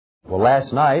Well,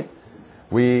 last night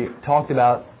we talked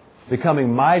about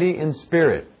becoming mighty in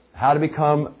spirit, how to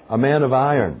become a man of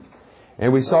iron.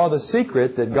 And we saw the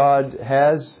secret that God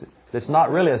has, that's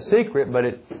not really a secret, but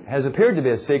it has appeared to be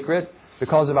a secret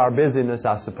because of our busyness,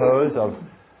 I suppose, of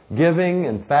giving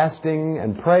and fasting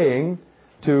and praying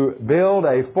to build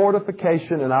a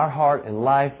fortification in our heart and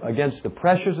life against the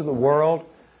pressures of the world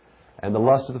and the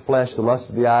lust of the flesh, the lust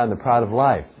of the eye, and the pride of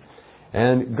life.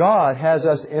 And God has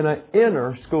us in an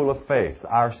inner school of faith.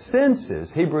 Our senses,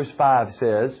 Hebrews 5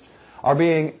 says, are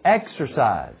being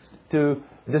exercised to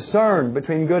discern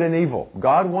between good and evil.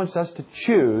 God wants us to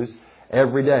choose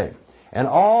every day. And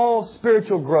all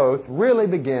spiritual growth really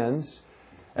begins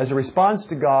as a response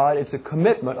to God. It's a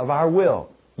commitment of our will.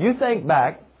 You think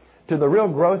back to the real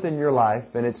growth in your life,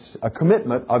 and it's a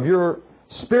commitment of your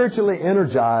spiritually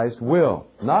energized will.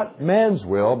 Not man's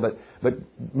will, but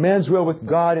man's will with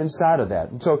God inside of that.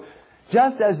 And so,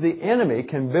 just as the enemy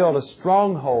can build a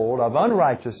stronghold of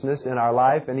unrighteousness in our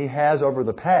life, and he has over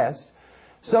the past,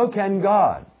 so can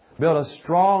God build a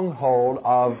stronghold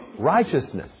of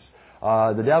righteousness.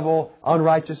 The devil,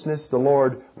 unrighteousness, the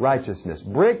Lord, righteousness.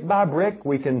 Brick by brick,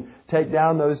 we can take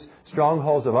down those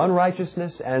strongholds of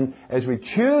unrighteousness, and as we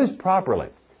choose properly,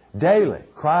 daily,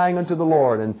 crying unto the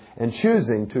Lord and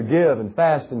choosing to give and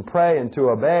fast and pray and to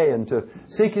obey and to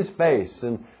seek His face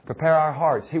and prepare our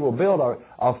hearts, He will build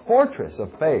a fortress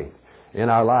of faith in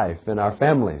our life, in our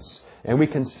families. And we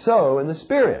can sow in the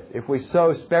Spirit. If we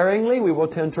sow sparingly, we will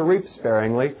tend to reap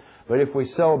sparingly. But if we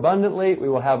sow abundantly, we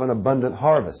will have an abundant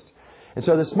harvest. And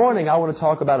so this morning I want to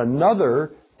talk about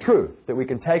another truth that we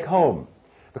can take home,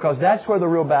 because that's where the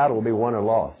real battle will be won or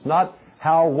lost. Not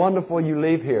how wonderful you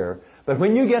leave here, but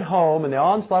when you get home and the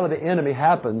onslaught of the enemy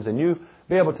happens and you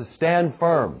be able to stand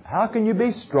firm, how can you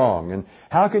be strong? And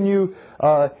how can you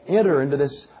enter into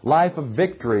this life of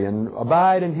victory and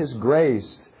abide in His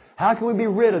grace? How can we be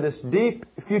rid of this deep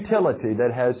futility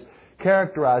that has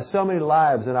characterized so many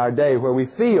lives in our day, where we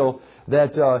feel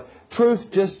that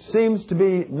truth just seems to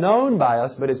be known by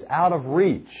us, but it's out of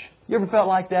reach? You ever felt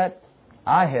like that?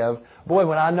 I have. Boy,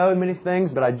 when I know many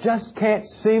things, but I just can't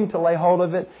seem to lay hold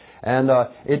of it. And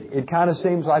it kind of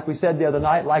seems, like we said the other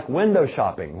night, like window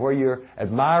shopping, where you're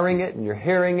admiring it and you're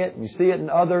hearing it and you see it in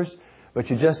others, but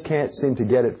you just can't seem to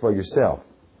get it for yourself.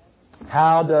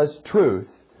 How does truth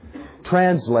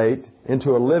translate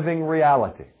into a living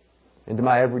reality, into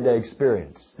my everyday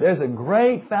experience? There's a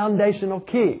great foundational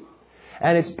key,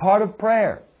 and it's part of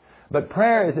prayer. But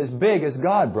prayer is as big as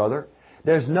God, brother.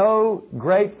 There's no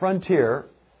great frontier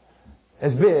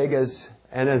as big as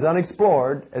and as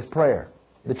unexplored as prayer.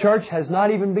 The church has not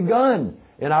even begun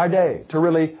in our day to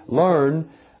really learn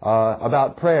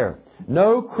about prayer.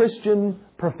 No Christian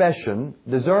profession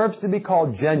deserves to be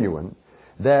called genuine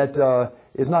that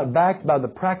is not backed by the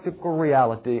practical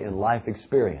reality in life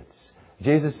experience.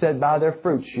 Jesus said, by their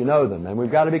fruits you know them. And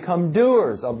we've got to become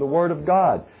doers of the Word of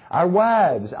God. Our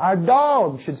wives, our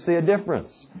dogs should see a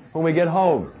difference when we get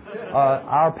home.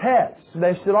 Our pets,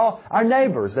 our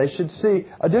neighbors, they should see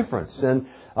a difference. And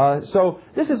so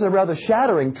this is a rather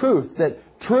shattering truth, that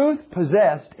truth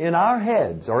possessed in our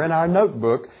heads or in our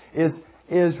notebook is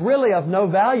really of no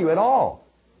value at all.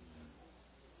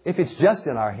 If it's just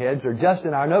in our heads or just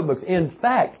in our notebooks, in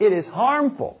fact, it is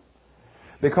harmful.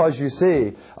 Because you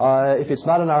see, if it's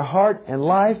not in our heart and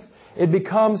life, it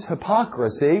becomes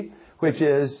hypocrisy, which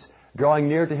is drawing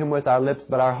near to Him with our lips,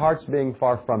 but our hearts being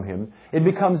far from Him. It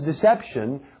becomes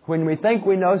deception when we think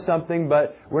we know something,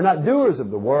 but we're not doers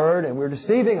of the Word, and we're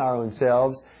deceiving our own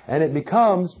selves. And it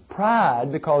becomes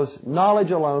pride, because knowledge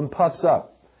alone puffs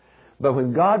up. But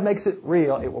when God makes it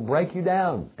real, it will break you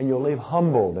down, and you'll leave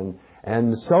humbled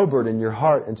and sobered in your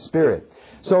heart and spirit.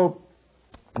 So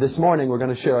this morning we're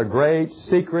going to share a great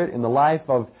secret in the life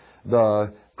of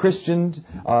the Christian,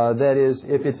 that is,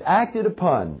 if it's acted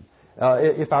upon,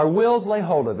 if our wills lay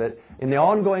hold of it, in the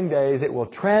ongoing days it will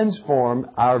transform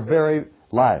our very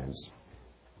lives.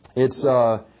 It's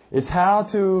how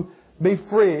to be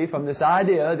free from this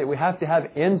idea that we have to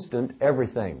have instant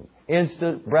everything.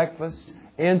 Instant breakfast,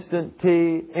 instant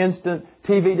tea, instant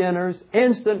TV dinners,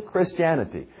 instant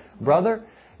Christianity. Brother,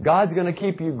 God's going to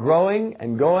keep you growing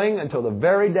and going until the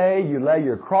very day you lay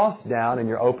your cross down in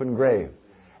your open grave.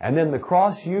 And then the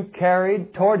cross you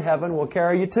carried toward heaven will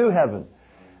carry you to heaven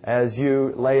as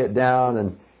you lay it down.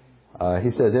 And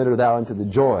He says, enter thou into the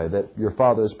joy that your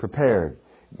Father has prepared.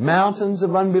 Mountains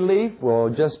of unbelief will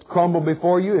just crumble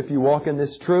before you if you walk in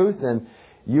this truth, and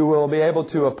you will be able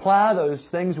to apply those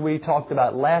things we talked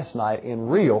about last night in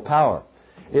real power.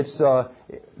 It's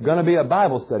going to be a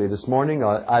Bible study this morning.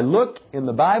 I look in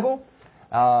the Bible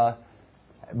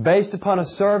based upon a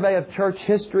survey of church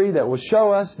history that will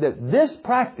show us that this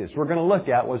practice we're going to look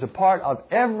at was a part of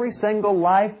every single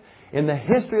life in the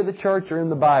history of the church or in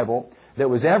the Bible that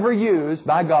was ever used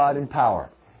by God in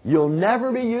power. You'll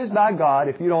never be used by God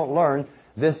if you don't learn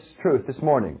this truth this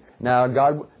morning. Now,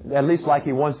 God, at least like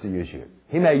He wants to use you.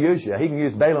 He may use you. He can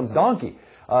use Balaam's donkey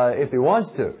if He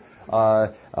wants to.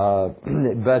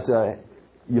 But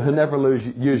He'll never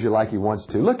use you like He wants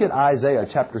to. Look at Isaiah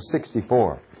chapter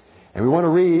 64. And we want to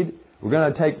read. We're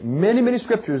going to take many, many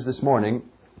scriptures this morning.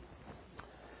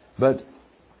 But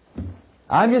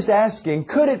I'm just asking,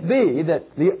 could it be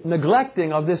that the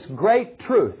neglecting of this great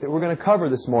truth that we're going to cover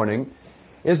this morning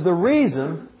is the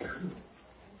reason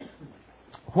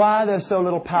why there's so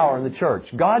little power in the church?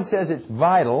 God says it's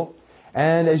vital,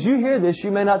 and as you hear this,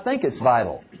 you may not think it's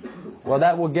vital. Well,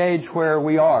 that will gauge where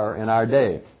we are in our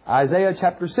day. Isaiah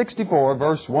chapter 64,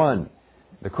 verse 1.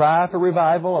 The cry for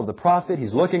revival of the prophet.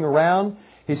 He's looking around.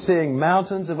 He's seeing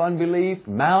mountains of unbelief,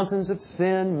 mountains of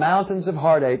sin, mountains of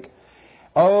heartache.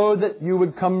 Oh, that you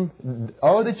would come,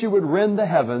 oh, that you would rend the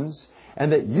heavens,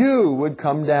 and that you would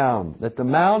come down, that the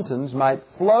mountains might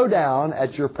flow down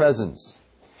at your presence.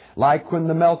 Like when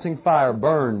the melting fire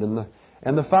burned,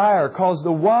 and the fire caused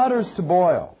the waters to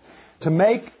boil, to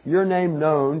make your name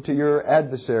known to your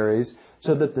adversaries,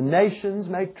 so that the nations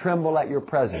may tremble at your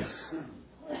presence.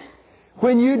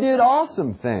 When you did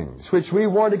awesome things which we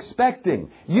weren't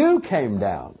expecting, you came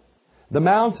down. The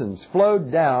mountains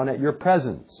flowed down at your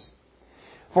presence.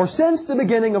 For since the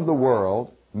beginning of the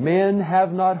world, men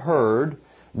have not heard,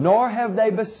 nor have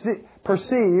they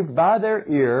perceived by their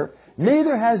ear,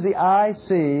 neither has the eye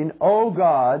seen, O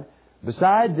God,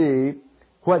 beside Thee,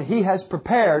 what He has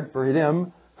prepared for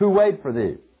them who wait for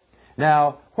Thee.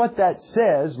 Now, what that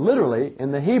says, literally,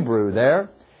 in the Hebrew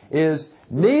there, is,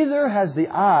 neither has the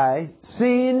eye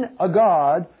seen a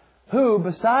God who,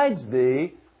 besides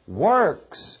Thee,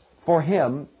 works for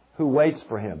him who waits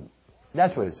for Him.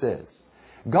 That's what it says.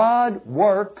 God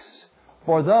works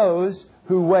for those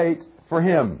who wait for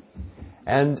Him.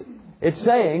 And it's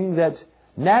saying that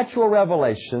natural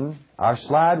revelation, our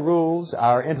slide rules,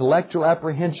 our intellectual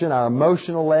apprehension, our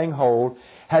emotional laying hold,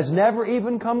 has never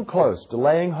even come close to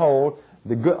laying hold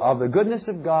of the goodness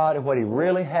of God and what He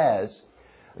really has.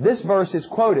 This verse is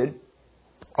quoted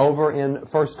over in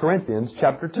 1 Corinthians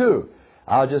chapter 2.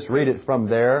 I'll just read it from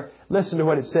there. Listen to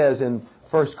what it says in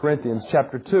 1 Corinthians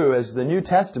chapter 2 as the New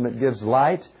Testament gives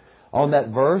light on that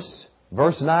verse.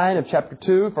 Verse 9 of chapter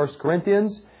 2, 1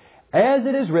 Corinthians. As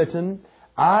it is written,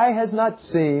 eye has not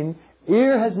seen,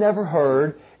 ear has never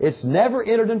heard, it's never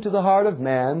entered into the heart of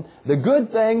man, the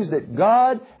good things that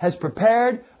God has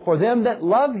prepared for them that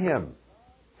love Him.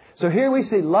 So here we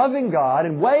see loving God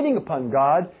and waiting upon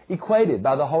God equated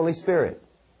by the Holy Spirit.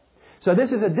 So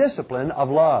this is a discipline of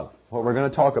love, what we're going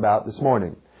to talk about this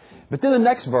morning. But then the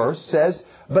next verse says,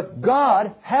 but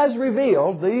God has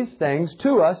revealed these things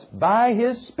to us by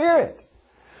His Spirit.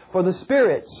 For the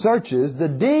Spirit searches the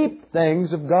deep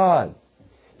things of God.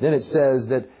 Then it says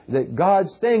that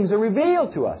God's things are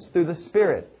revealed to us through the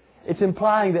Spirit. It's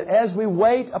implying that as we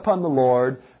wait upon the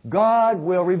Lord, God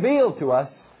will reveal to us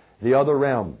the other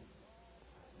realm.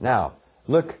 Now,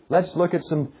 let's look at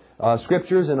some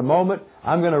scriptures in a moment.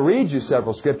 I'm going to read you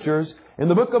several scriptures in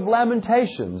the book of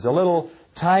Lamentations, a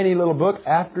tiny little book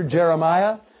after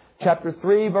Jeremiah, chapter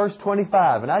 3, verse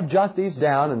 25. And I jot these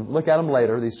down and look at them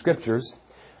later, these scriptures.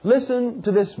 Listen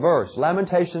to this verse,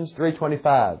 Lamentations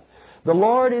 3:25. The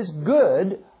Lord is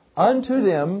good unto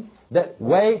them that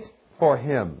wait for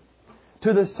Him,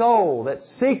 to the soul that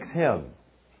seeks Him.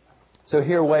 So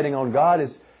here waiting on God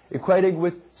is equated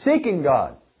with seeking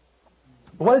God.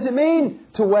 What does it mean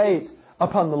to wait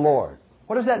upon the Lord?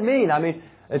 What does that mean? I mean,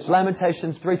 it's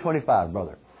Lamentations 3:25,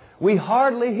 brother. We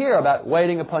hardly hear about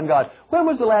waiting upon God. When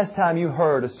was the last time you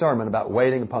heard a sermon about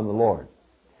waiting upon the Lord?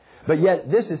 But yet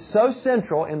this is so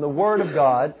central in the Word of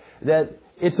God that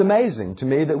it's amazing to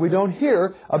me that we don't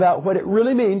hear about what it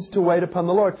really means to wait upon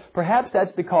the Lord. Perhaps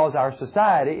that's because our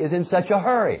society is in such a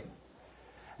hurry.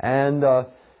 And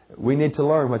we need to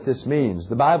learn what this means.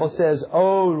 The Bible says,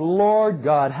 O Lord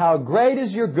God, how great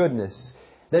is your goodness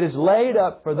that is laid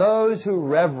up for those who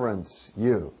reverence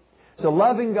you. So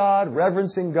loving God,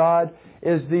 reverencing God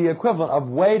is the equivalent of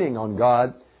waiting on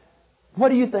God. What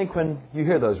do you think when you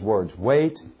hear those words?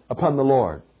 Wait upon the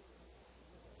Lord.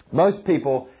 Most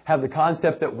people have the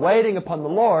concept that waiting upon the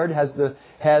Lord has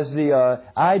the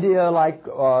idea like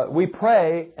we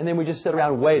pray and then we just sit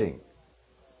around waiting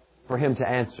for Him to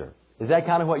answer. Is that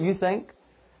kind of what you think?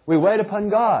 We wait upon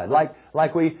God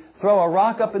like we throw a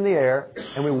rock up in the air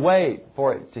and we wait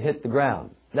for it to hit the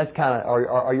ground. That's kind of,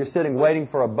 or you're sitting waiting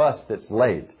for a bus that's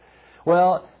late.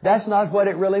 Well, that's not what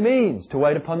it really means to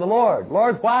wait upon the Lord.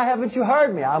 Lord, why haven't you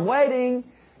heard me? I'm waiting.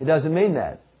 It doesn't mean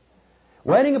that.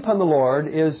 Waiting upon the Lord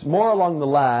is more along the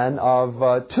line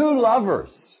of two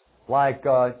lovers, like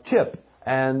Chip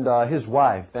and his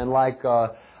wife, and like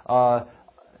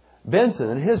Benson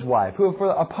and his wife, who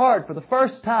are apart for the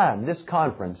first time this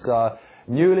conference,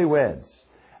 newlyweds.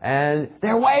 And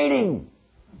they're waiting,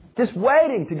 just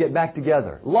waiting to get back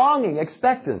together, longing,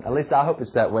 expectant. At least I hope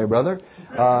it's that way, brother.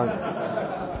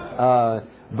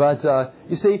 But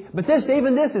you see,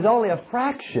 even this is only a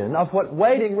fraction of what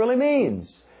waiting really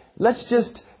means. Let's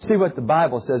just see what the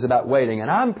Bible says about waiting. And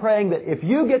I'm praying that if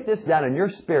you get this down in your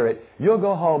spirit, you'll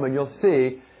go home and you'll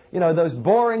see, those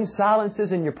boring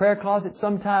silences in your prayer closet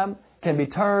sometime can be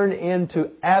turned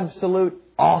into absolute,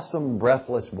 awesome,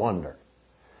 breathless wonder.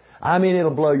 I mean,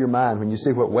 it'll blow your mind when you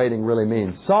see what waiting really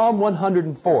means. Psalm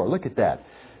 104, look at that.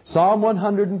 Psalm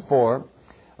 104,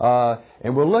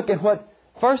 and we'll look at what,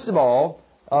 first of all,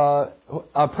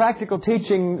 a practical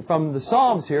teaching from the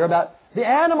Psalms here about the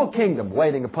animal kingdom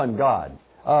waiting upon God.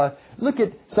 Look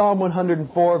at Psalm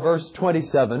 104, verse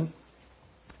 27.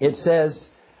 It says,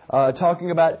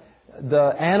 talking about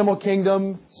the animal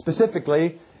kingdom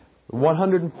specifically,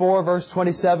 104, verse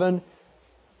 27,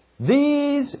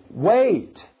 "These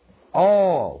wait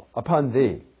all upon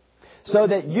Thee, so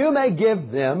that You may give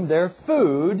them their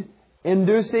food in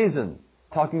due season."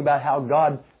 Talking about how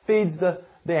God feeds the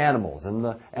animals and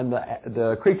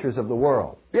the creatures of the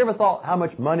world. Have you ever thought how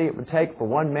much money it would take for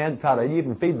one man to try to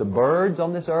even feed the birds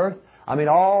on this earth? I mean,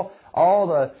 all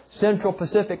the Central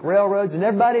Pacific railroads and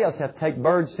everybody else have to take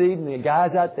bird seed, and the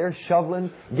guys out there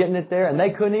shoveling, getting it there, and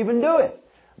they couldn't even do it.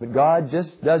 But God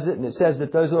just does it, and it says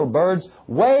that those little birds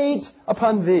wait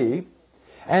upon Thee,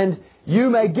 and You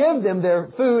may give them their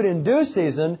food in due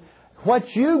season.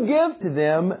 What You give to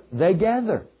them, they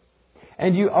gather.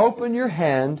 And You open Your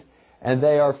hand, and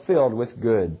they are filled with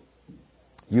good.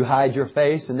 You hide Your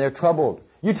face, and they're troubled.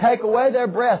 You take away their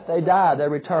breath, they die, they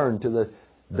return to the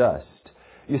dust.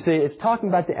 You see, it's talking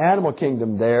about the animal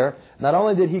kingdom there. Not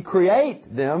only did He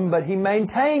create them, but He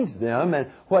maintains them, and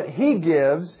what He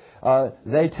gives,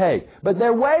 they take. But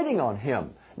they're waiting on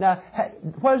Him. Now,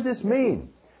 what does this mean?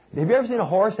 Have you ever seen a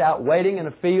horse out waiting in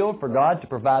a field for God to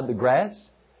provide the grass?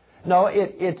 No,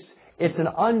 it's an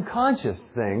unconscious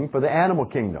thing for the animal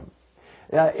kingdom.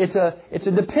 It's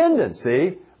a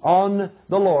dependency on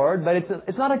the Lord, but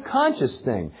it's not a conscious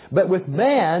thing. But with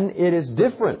man, it is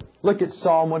different. Look at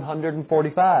Psalm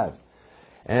 145.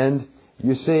 And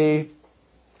you see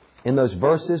in those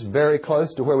verses very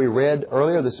close to where we read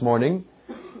earlier this morning,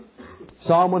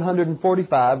 Psalm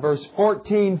 145, verse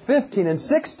 14, 15, and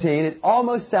 16, it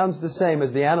almost sounds the same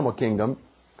as the animal kingdom.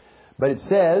 But it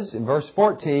says in verse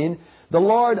 14, "The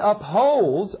Lord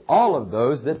upholds all of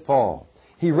those that fall.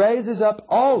 He raises up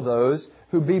all those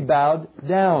who be bowed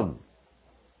down.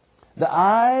 The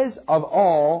eyes of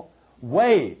all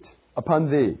wait upon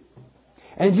Thee,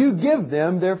 and You give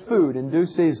them their food in due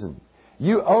season.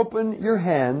 You open Your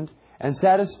hand and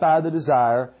satisfy the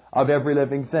desire of every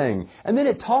living thing." And then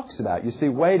it talks about, you see,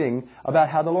 waiting, about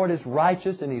how the Lord is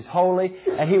righteous and He's holy,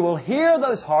 and He will hear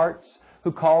those hearts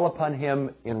who call upon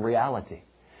Him in reality.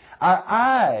 Our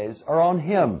eyes are on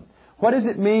Him. What does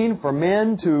it mean for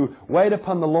men to wait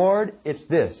upon the Lord? It's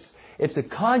this. It's a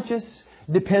conscious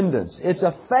dependence. It's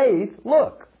a faith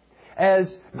look.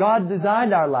 As God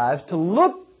designed our lives to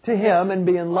look to Him and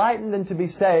be enlightened and to be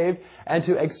saved, and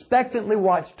to expectantly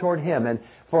watch toward Him and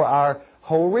for our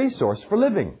whole resource for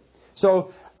living.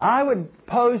 So I would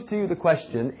pose to you the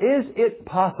question, is it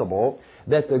possible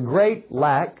that the great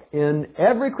lack in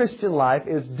every Christian life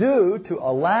is due to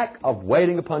a lack of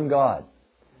waiting upon God?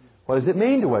 What does it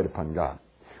mean to wait upon God?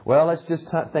 Well, let's just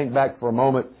think back for a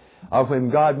moment of when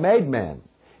God made man.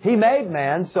 He made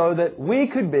man so that we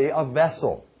could be a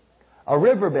vessel, a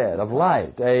riverbed of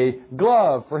light, a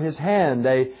glove for His hand,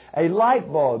 a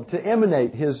light bulb to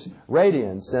emanate His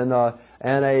radiance, and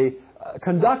a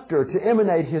conductor to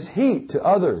emanate His heat to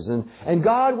others. And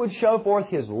God would show forth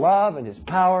His love and His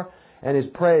power and His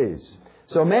praise.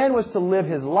 So man was to live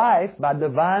his life by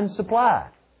divine supply.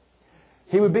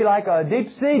 He would be like a deep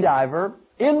sea diver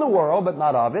in the world, but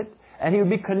not of it. And he would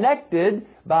be connected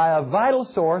by a vital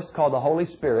source called the Holy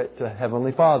Spirit to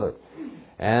Heavenly Father.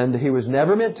 And he was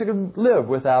never meant to live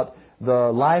without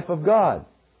the life of God.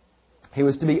 He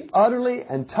was to be utterly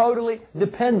and totally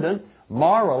dependent,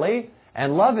 morally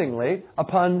and lovingly,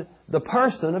 upon the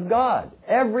person of God.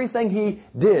 Everything he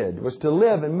did was to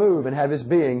live and move and have his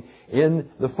being in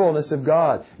the fullness of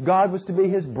God. God was to be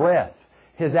his breath,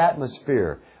 his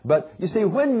atmosphere. But you see,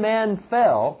 when man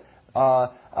fell,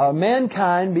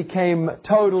 mankind became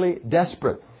totally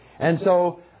desperate. And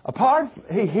so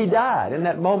He died in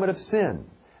that moment of sin.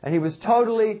 And He was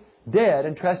totally dead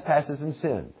in trespasses and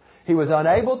sin. He was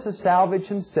unable to salvage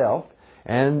Himself.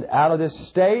 And out of this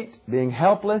state, being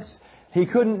helpless, He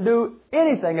couldn't do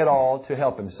anything at all to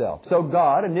help Himself. So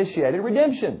God initiated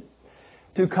redemption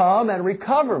to come and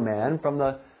recover man from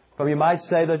you might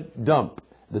say, the dump,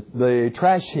 the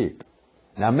trash heap.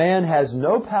 Now, man has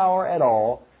no power at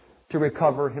all to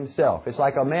recover himself. It's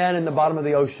like a man in the bottom of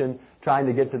the ocean trying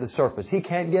to get to the surface. He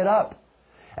can't get up.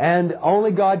 And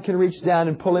only God can reach down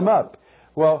and pull him up.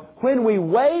 Well, when we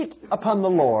wait upon the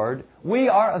Lord, we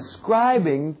are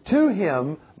ascribing to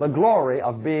Him the glory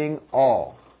of being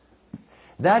all.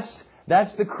 That's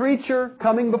the creature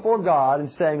coming before God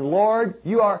and saying, Lord,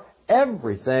 You are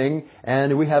everything,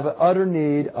 and we have an utter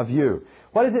need of You.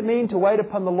 What does it mean to wait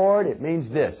upon the Lord? It means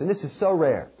this, and this is so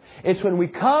rare. It's when we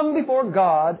come before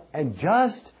God and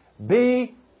just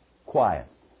be quiet.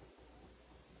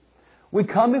 We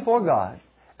come before God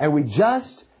and we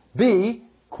just be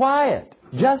quiet.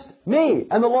 Just me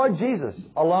and the Lord Jesus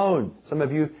alone. Some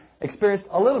of you experienced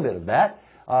a little bit of that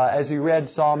as we read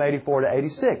Psalm 84 to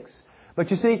 86. But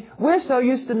you see, we're so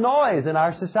used to noise in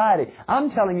our society.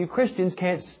 I'm telling you, Christians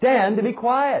can't stand to be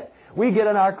quiet. We get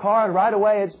in our car and right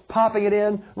away it's popping it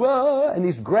in, whoa, and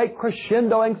these great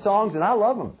crescendoing songs, and I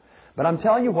love them. But I'm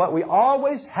telling you what, we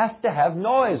always have to have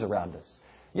noise around us.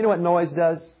 You know what noise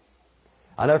does?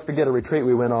 I'll never forget a retreat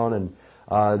we went on,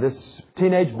 and this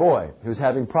teenage boy who was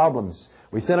having problems,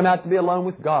 we sent him out to be alone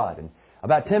with God. And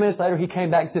about 10 minutes later, he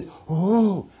came back and said,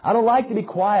 "Ooh, I don't like to be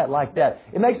quiet like that.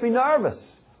 It makes me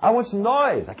nervous. I want some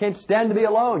noise. I can't stand to be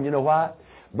alone." You know why?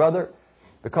 Brother,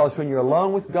 because when you're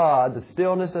alone with God, the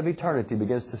stillness of eternity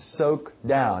begins to soak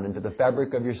down into the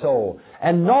fabric of your soul.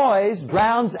 And noise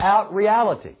drowns out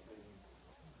reality.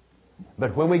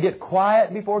 But when we get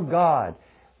quiet before God,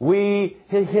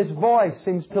 His voice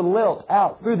seems to lilt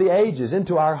out through the ages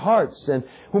into our hearts. And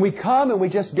when we come and we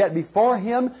just get before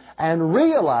Him and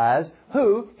realize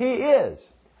who He is.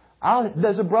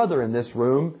 There's a brother in this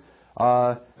room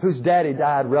whose daddy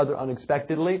died rather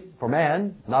unexpectedly for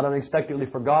man, not unexpectedly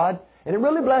for God. And it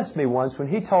really blessed me once when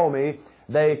he told me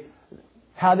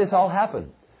how this all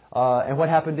happened and what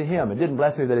happened to him. It didn't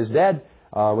bless me that his dad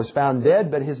was found dead,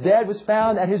 but his dad was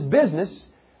found at his business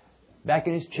back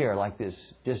in his chair like this.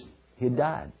 Just, he had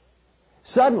died.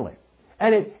 Suddenly.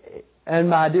 And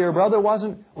my dear brother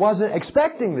wasn't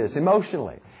expecting this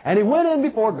emotionally. And he went in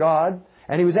before God,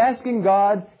 and he was asking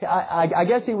God, I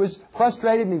guess he was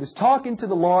frustrated, and he was talking to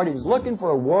the Lord. He was looking for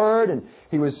a word, and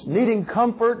he was needing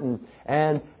comfort,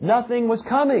 and nothing was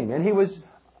coming. And he was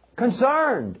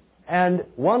concerned. And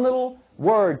one little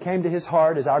word came to his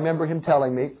heart, as I remember him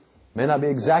telling me. May not be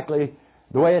exactly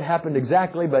the way it happened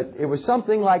exactly, but it was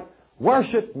something like,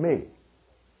 "Worship me."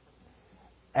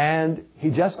 And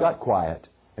he just got quiet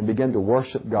and began to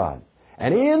worship God.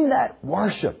 And in that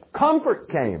worship, comfort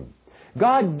came.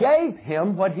 God gave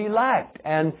him what he lacked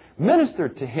and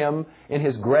ministered to him in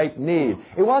his great need.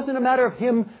 It wasn't a matter of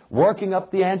him working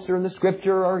up the answer in the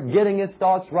Scripture or getting his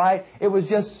thoughts right. It was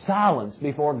just silence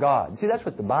before God. See, that's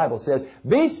what the Bible says.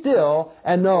 Be still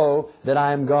and know that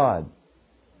I am God.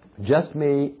 Just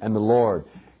me and the Lord.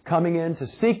 Coming in to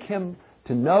seek Him,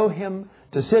 to know Him,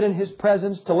 to sit in His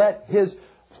presence, to let His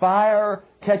fire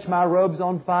catch my robes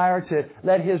on fire, to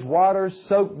let His waters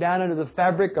soak down into the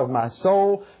fabric of my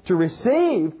soul, to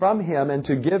receive from Him and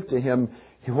to give to Him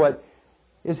what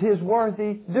is His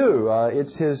worthy due.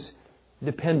 It's His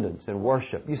dependence and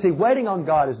worship. You see, waiting on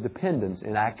God is dependence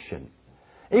in action.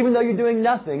 Even though you're doing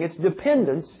nothing, it's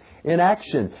dependence in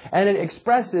action. And it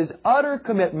expresses utter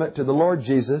commitment to the Lord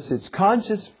Jesus. It's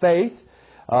conscious faith.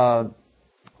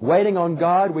 Waiting on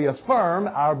God, we affirm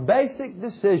our basic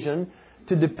decision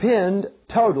to depend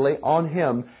totally on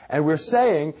Him. And we're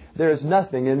saying, there is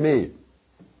nothing in me.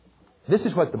 This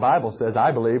is what the Bible says,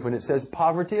 I believe, when it says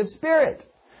poverty of spirit.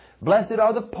 Blessed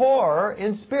are the poor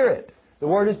in spirit. The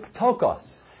word is ptokos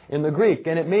in the Greek.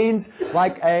 And it means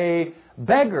like a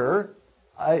beggar,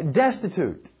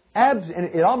 destitute. And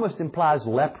it almost implies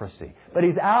leprosy. But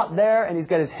he's out there and he's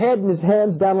got his head and his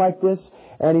hands down like this.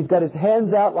 And he's got his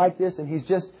hands out like this. And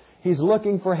he's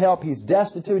looking for help. He's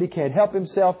destitute. He can't help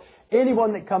himself.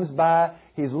 Anyone that comes by,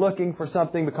 he's looking for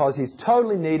something because he's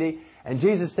totally needy. And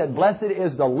Jesus said, "Blessed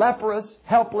is the leprous,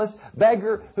 helpless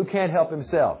beggar who can't help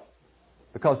himself,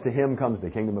 because to him comes the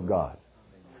kingdom of God."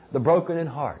 The broken in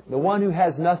heart, the one who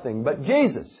has nothing but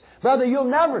Jesus. Brother, you'll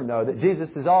never know that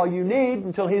Jesus is all you need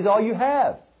until He's all you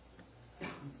have.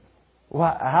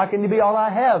 Well, how can you be all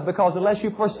I have? Because unless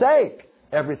you forsake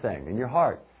everything in your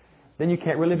heart, then you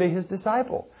can't really be His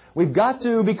disciple. We've got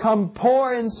to become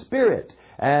poor in spirit.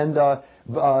 And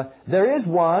There is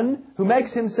one who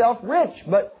makes himself rich,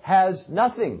 but has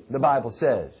nothing, the Bible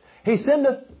says. He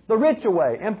sendeth the rich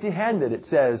away, empty-handed, it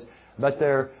says. But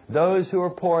those who are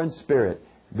poor in spirit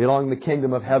belong to the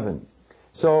kingdom of heaven.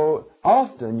 So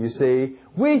often, you see,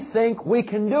 we think we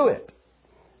can do it.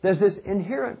 There's this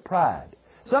inherent pride.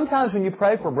 Sometimes when you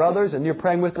pray for brothers and you're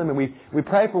praying with them and we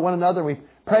pray for one another and we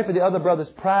pray for the other brother's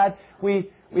pride,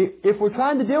 if we're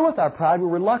trying to deal with our pride, we're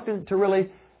reluctant to really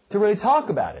talk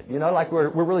about it. You know, like we're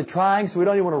really trying, so we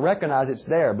don't even want to recognize it's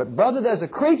there. But brother, there's a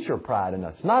creature pride in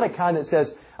us. Not a kind that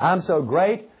says, I'm so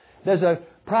great. There's a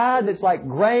pride that's like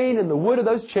grain in the wood of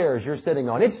those chairs you're sitting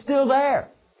on. It's still there.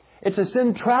 It's a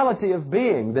centrality of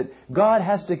being that God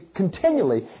has to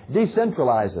continually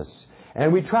decentralize us.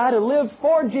 And we try to live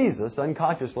for Jesus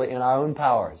unconsciously in our own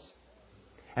powers.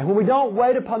 And when we don't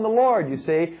wait upon the Lord, you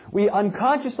see, we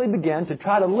unconsciously begin to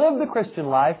try to live the Christian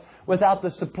life without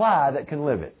the supply that can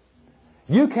live it.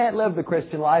 You can't live the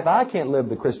Christian life. I can't live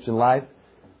the Christian life.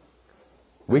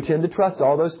 We tend to trust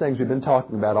all those things we've been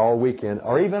talking about all weekend,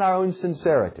 or even our own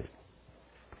sincerity.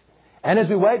 And as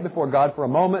we wait before God for a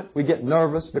moment, we get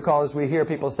nervous because we hear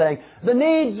people saying, the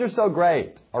needs are so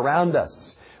great around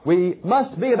us. We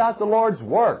must be about the Lord's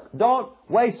work. Don't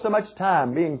waste so much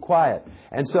time being quiet.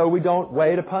 And so we don't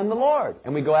wait upon the Lord.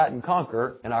 And we go out and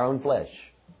conquer in our own flesh.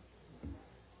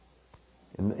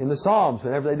 In the Psalms,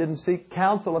 whenever they didn't seek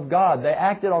counsel of God, they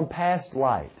acted on past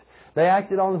light. They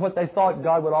acted on what they thought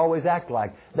God would always act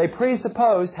like. They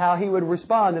presupposed how He would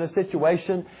respond in a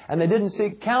situation, and they didn't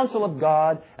seek counsel of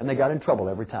God, and they got in trouble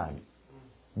every time.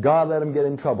 God let them get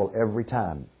in trouble every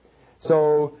time.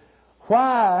 So,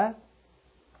 why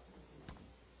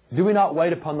do we not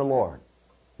wait upon the Lord?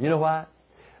 You know why?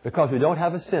 Because we don't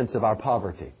have a sense of our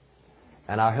poverty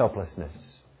and our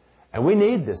helplessness. And we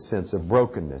need this sense of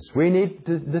brokenness. We need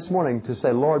this morning to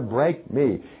say, Lord, break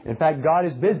me. In fact, God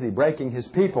is busy breaking His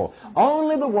people.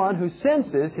 Only the one who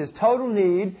senses his total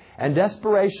need and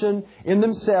desperation in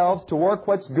themselves to work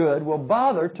what's good will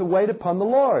bother to wait upon the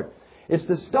Lord. It's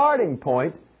the starting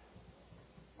point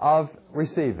of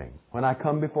receiving. When I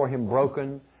come before Him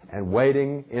broken and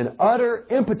waiting in utter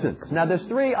impotence. Now, there's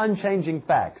three unchanging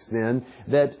facts, then,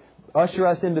 that usher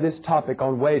us into this topic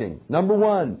on waiting. Number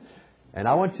one, and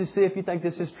I want you to see if you think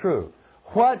this is true.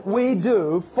 What we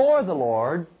do for the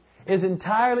Lord is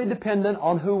entirely dependent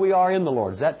on who we are in the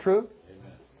Lord. Is that true?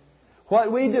 Amen.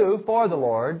 What we do for the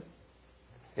Lord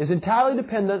is entirely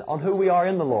dependent on who we are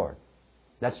in the Lord.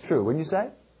 That's true, wouldn't you say?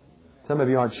 Some of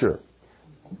you aren't sure.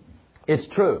 It's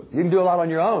true. You can do a lot on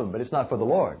your own, but it's not for the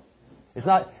Lord. It's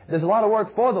not. There's a lot of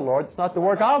work for the Lord. It's not the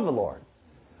work of the Lord.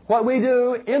 What we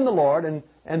do in the Lord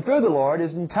and through the Lord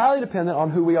is entirely dependent on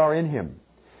who we are in Him.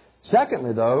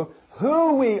 Secondly, though,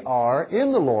 who we are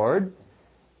in the Lord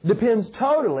depends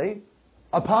totally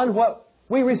upon what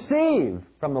we receive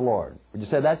from the Lord. Would you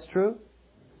say that's true?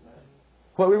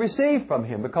 What we receive from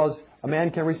Him, because a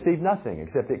man can receive nothing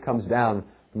except it comes down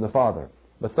from the Father.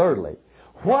 But thirdly,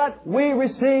 what we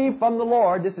receive from the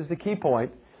Lord, this is the key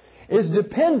point, is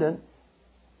dependent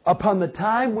upon the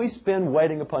time we spend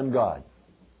waiting upon God.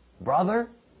 Brother,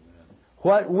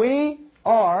 what we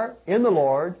are in the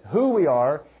Lord, who we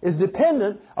are, is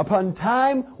dependent upon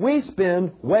time we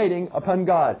spend waiting upon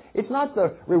God. It's not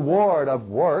the reward of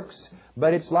works,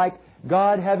 but it's like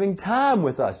God having time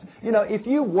with us. You know, if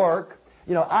you work,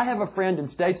 I have a friend in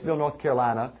Statesville, North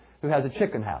Carolina, who has a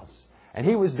chicken house. And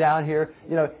he was down here,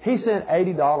 he sent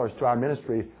 $80 to our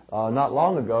ministry not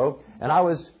long ago, and I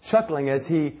was chuckling as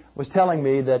he was telling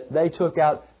me that they took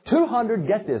out 200,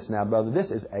 get this now, brother,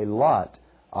 this is a lot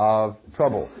of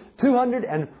trouble,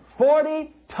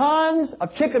 240 tons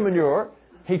of chicken manure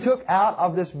he took out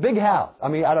of this big house,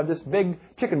 out of this big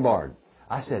chicken barn.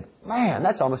 I said, man,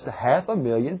 that's almost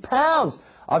 500,000 pounds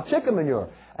of chicken manure.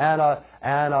 And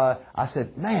I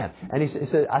said, man. And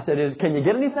I said, can you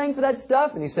get anything for that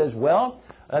stuff? And he says, well,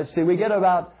 let's see, we get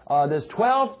about, there's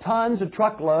 12 tons a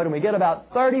truckload, and we get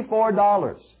about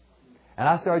 $34. And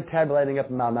I started tabulating up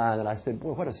in my mind, and I said,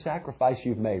 well, what a sacrifice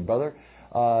you've made, brother.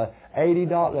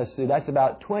 $80, let's see, that's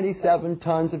about 27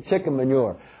 tons of chicken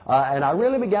manure. And I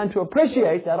really began to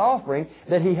appreciate that offering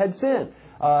that he had sent.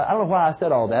 I don't know why I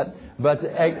said all that, but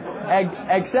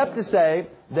except to say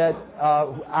that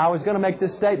I was going to make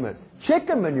this statement.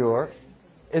 Chicken manure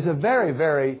is a very,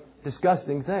 very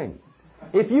disgusting thing.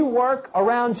 If you work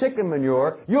around chicken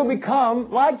manure, you'll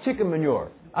become like chicken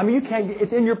manure. You can't.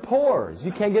 It's in your pores.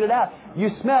 You can't get it out. You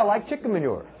smell like chicken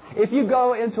manure. If you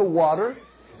go into water,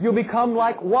 you'll become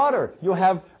like water. You'll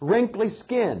have wrinkly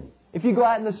skin. If you go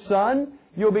out in the sun,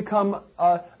 you'll become.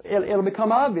 It'll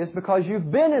become obvious because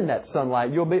you've been in that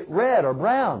sunlight. You'll be red or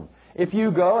brown. if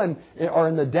you go and are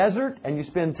in the desert and you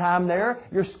spend time there,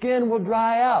 your skin will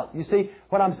dry out. You see,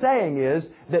 what I'm saying is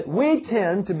that we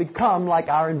tend to become like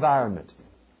our environment.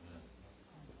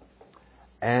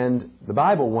 And the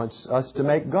Bible wants us to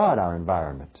make God our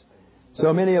environment.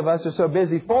 So many of us are so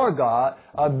busy for God,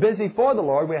 busy for the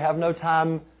Lord, we have no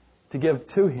time to give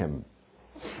to Him.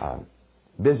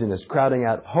 Busyness crowding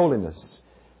out holiness.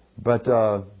 But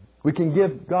we can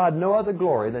give God no other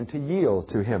glory than to yield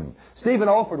to Him. Stephen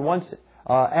Olford once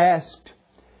asked,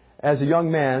 as a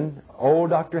young man,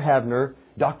 old Dr. Havner,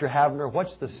 Dr. Havner,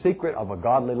 what's the secret of a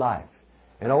godly life?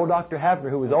 And old Dr. Havner,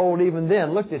 who was old even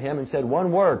then, looked at him and said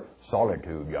one word,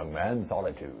 solitude, young man,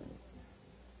 solitude.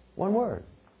 One word.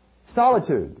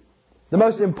 Solitude. The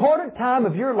most important time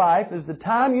of your life is the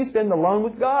time you spend alone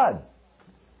with God.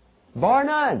 Bar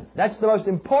none. That's the most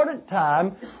important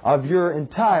time of your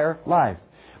entire life.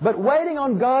 But waiting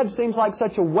on God seems like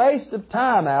such a waste of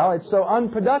time, Al. It's so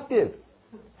unproductive.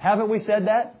 Haven't we said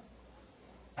that?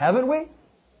 Haven't we?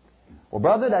 Well,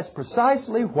 brother, that's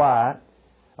precisely why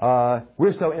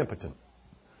we're so impotent.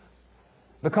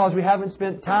 Because we haven't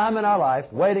spent time in our life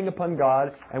waiting upon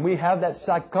God, and we have that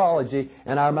psychology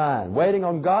in our mind. Waiting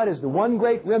on God is the one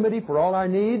great remedy for all our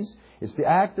needs. It's the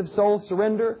act of soul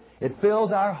surrender. It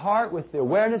fills our heart with the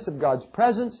awareness of God's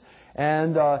presence,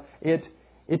 and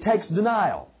it takes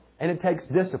denial, and it takes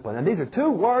discipline. And these are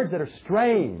two words that are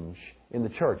strange in the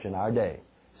church in our day.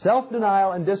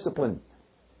 Self-denial and discipline.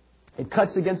 It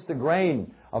cuts against the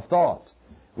grain of thought.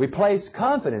 We place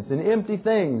confidence in empty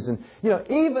things. And,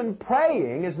 even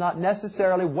praying is not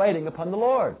necessarily waiting upon the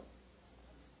Lord.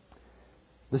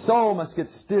 The soul must get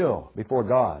still before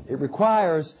God. It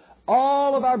requires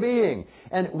all of our being.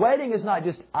 And waiting is not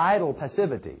just idle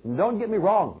passivity. And don't get me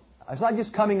wrong. It's not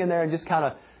just coming in there and just kind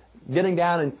of getting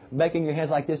down and making your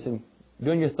hands like this and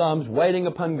doing your thumbs, waiting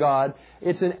upon God.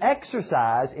 It's an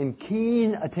exercise in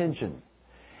keen attention.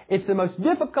 It's the most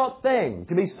difficult thing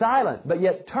to be silent, but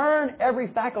yet turn every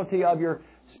faculty of your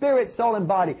spirit, soul, and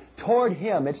body toward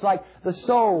Him. It's like the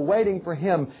soul waiting for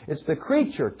Him. It's the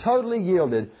creature totally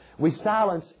yielded. We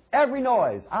silence every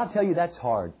noise. I'll tell you, that's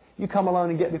hard. You come alone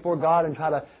and get before God and try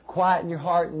to quieten your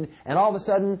heart, and all of a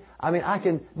sudden,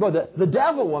 the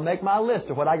devil will make my list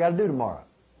of what I got to do tomorrow.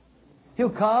 He'll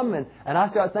come and I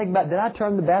start thinking about, did I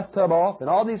turn the bathtub off? And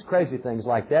all these crazy things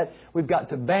like that. We've got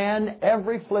to ban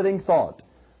every flitting thought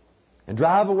and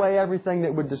drive away everything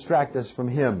that would distract us from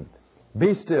Him.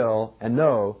 Be still and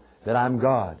know that I'm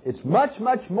God. It's much,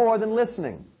 much more than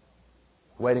listening,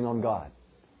 waiting on God.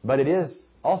 But it is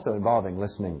also involving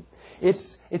listening.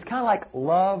 It's kind of like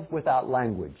love without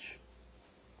language.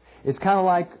 It's kind of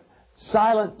like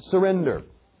silent surrender.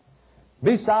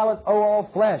 Be silent, O all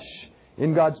flesh,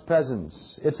 in God's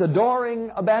presence. It's adoring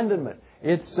abandonment.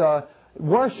 It's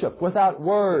worship without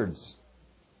words.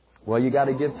 Well, you got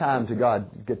to give time to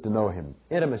God to get to know Him.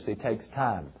 Intimacy takes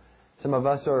time. Some of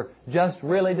us are just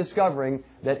really discovering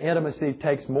that intimacy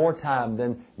takes more time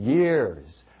than years.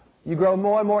 You grow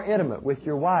more and more intimate with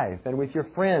your wife and with your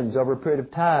friends over a period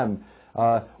of time.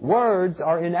 Words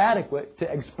are inadequate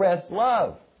to express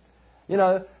love.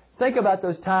 Think about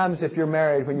those times if you're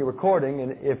married when you were courting,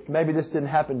 and if maybe this didn't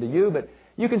happen to you, but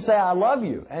you can say, I love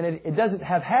you, and it doesn't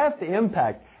have half the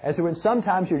impact as when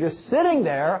sometimes you're just sitting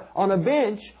there on a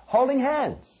bench holding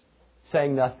hands,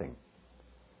 saying nothing.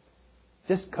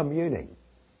 Just communing.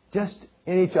 Just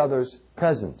in each other's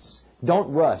presence.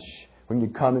 Don't rush when you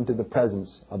come into the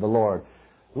presence of the Lord.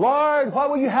 Lord, what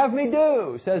will you have me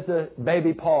do? Says the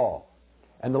baby Paul.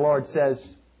 And the Lord says,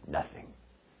 nothing.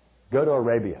 Go to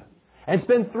Arabia. And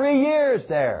spend 3 years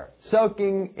there,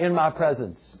 soaking in my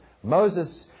presence.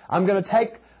 Moses, I'm going to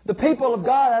take the people of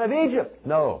God out of Egypt.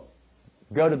 No.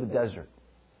 Go to the desert.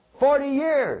 40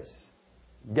 years.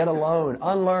 Get alone.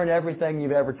 Unlearn everything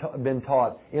you've ever been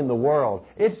taught in the world.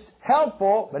 It's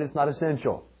helpful, but it's not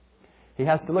essential. He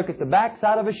has to look at the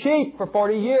backside of a sheep for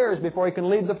 40 years before he can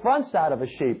lead the front side of a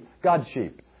sheep, God's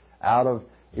sheep, out of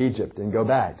Egypt and go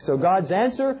back. So God's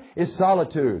answer is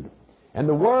solitude. And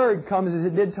the Word comes as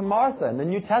it did to Martha in the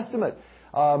New Testament.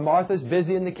 Martha's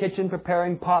busy in the kitchen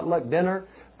preparing potluck dinner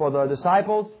for the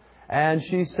disciples. And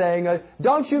she's saying,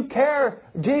 don't you care,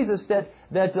 Jesus,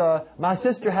 that my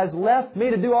sister has left me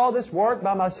to do all this work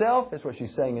by myself? That's what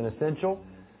she's saying in essential.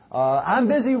 I'm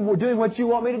busy doing what you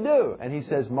want me to do. And He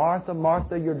says, Martha,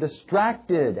 Martha, you're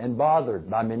distracted and bothered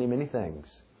by many, many things.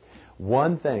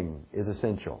 One thing is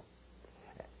essential.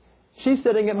 She's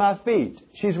sitting at my feet.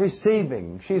 She's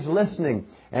receiving. She's listening.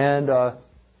 And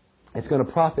it's going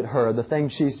to profit her. The thing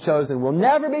she's chosen will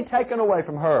never be taken away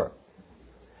from her.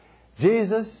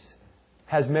 Jesus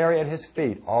has Mary at His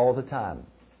feet all the time.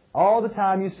 All the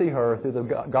time you see her through the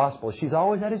Gospel, she's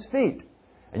always at His feet.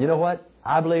 And you know what?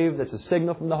 I believe that's a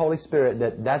signal from the Holy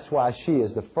Spirit that's why she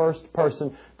is the first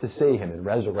person to see Him in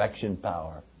resurrection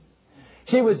power.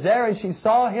 She was there and she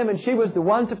saw Him, and she was the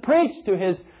one to preach to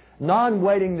His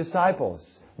non-waiting disciples,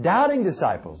 doubting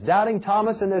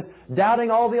Thomas, and there's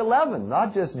doubting all the 11,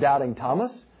 not just doubting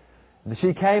Thomas.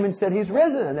 She came and said, He's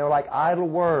risen. And they were like idle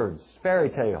words, fairy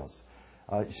tales.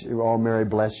 Oh, Mary,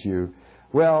 bless you.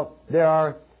 Well, there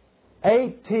are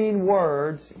 18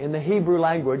 words in the Hebrew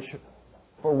language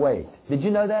for wait. Did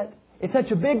you know that? It's such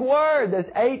a big word. There's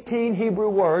 18 Hebrew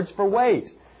words for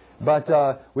wait.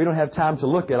 But we don't have time to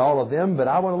look at all of them, but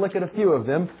I want to look at a few of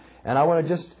them, and I want to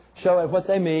just show what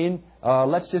they mean.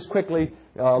 Let's just quickly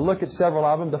look at several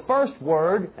of them. The first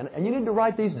word, and you need to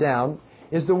write these down,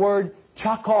 is the word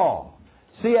chakaw.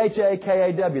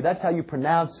 C-H-A-K-A-W. That's how you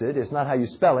pronounce it. It's not how you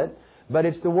spell it. But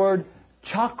it's the word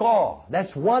chakaw.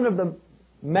 That's one of the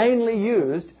mainly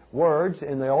used words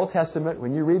in the Old Testament.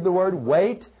 When you read the word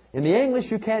wait, in the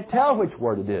English you can't tell which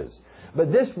word it is.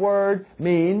 But this word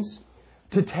means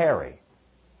to tarry.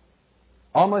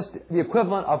 Almost the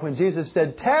equivalent of when Jesus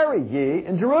said, tarry ye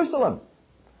in Jerusalem.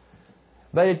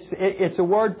 But it's a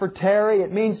word for tarry.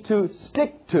 It means to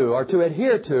stick to or to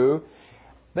adhere to.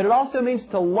 But it also means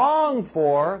to long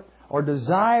for or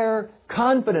desire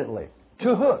confidently.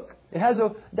 To hook. It has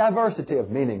a diversity of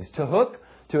meanings. To hook,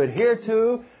 to adhere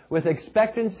to, with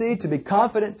expectancy, to be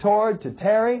confident toward, to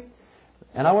tarry.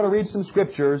 And I want to read some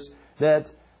scriptures that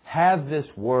have this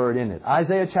word in it.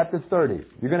 Isaiah chapter 30.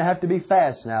 You're going to have to be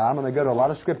fast now. I'm going to go to a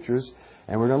lot of scriptures,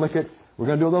 and we're going to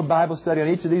do a little Bible study on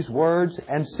each of these words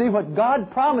and see what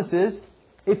God promises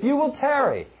if you will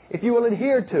tarry, if you will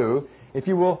adhere to, if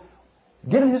you will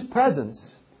get in His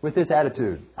presence with this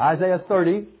attitude. Isaiah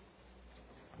 30,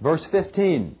 verse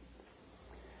 15.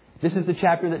 This is the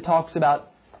chapter that talks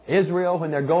about Israel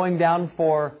when they're going down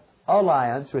for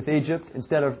alliance with Egypt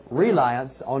instead of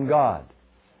reliance on God.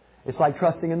 It's like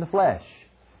trusting in the flesh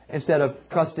instead of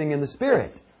trusting in the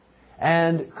Spirit.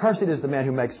 And cursed is the man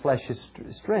who makes flesh his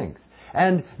strength.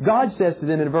 And God says to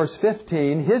them in verse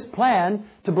 15, His plan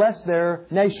to bless their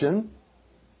nation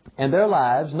and their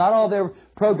lives, not all their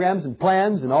programs and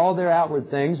plans and all their outward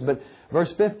things, but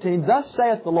verse 15, Thus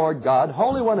saith the Lord God,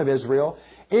 Holy One of Israel,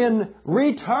 in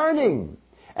returning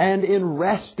and in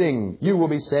resting you will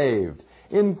be saved.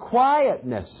 In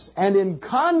quietness and in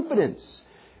confidence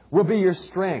will be your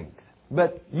strength.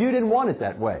 But you didn't want it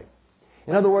that way.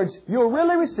 In other words, you'll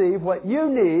really receive what you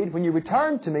need when you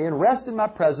return to me and rest in my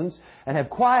presence and have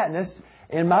quietness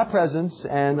in my presence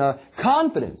and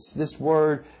confidence. This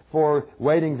word for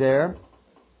waiting there.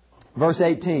 Verse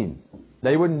 18.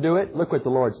 They wouldn't do it. Look what the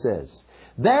Lord says.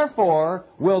 Therefore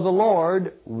will the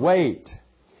Lord wait,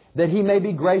 that He may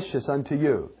be gracious unto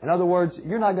you. In other words,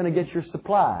 you're not going to get your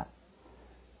supply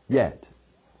yet.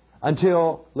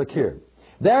 Until, look here.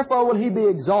 Therefore will He be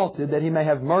exalted, that He may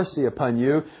have mercy upon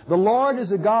you. The Lord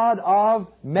is a God of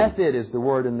method, is the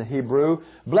word in the Hebrew.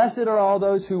 Blessed are all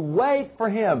those who wait for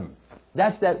Him.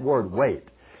 That's that word,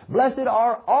 wait. Blessed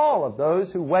are all of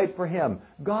those who wait for Him.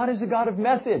 God is a God of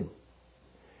method.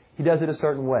 He does it a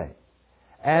certain way.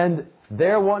 And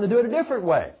they're wanting to do it a different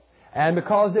way. And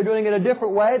because they're doing it a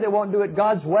different way, they won't do it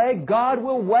God's way. God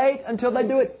will wait until they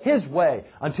do it His way.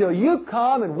 Until you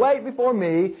come and wait before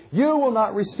me, you will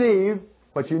not receive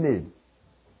what you need.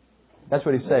 That's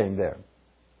what He's saying there.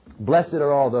 Blessed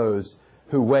are all those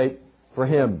who wait for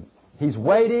Him. He's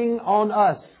waiting on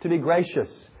us to be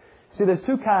gracious. See, there's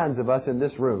two kinds of us in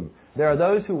this room. There are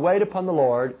those who wait upon the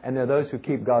Lord, and there are those who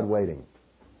keep God waiting.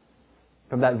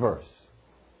 From that verse.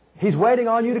 He's waiting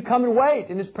on you to come and wait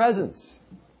in His presence.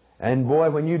 And boy,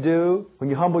 when you do, when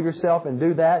you humble yourself and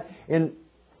do that in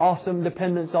awesome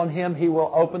dependence on Him, He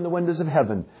will open the windows of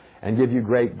heaven and give you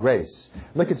great grace.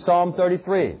 Look at Psalm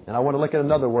 33. And I want to look at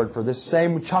another word for this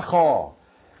same chakal.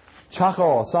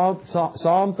 Chakal.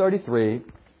 Psalm 33.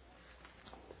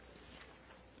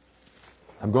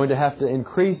 I'm going to have to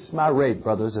increase my rate,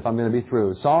 brothers, if I'm going to be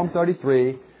through. Psalm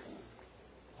 33,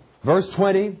 verse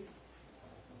 20.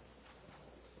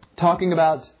 Talking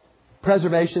about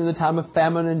preservation in the time of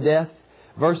famine and death.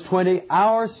 Verse 20,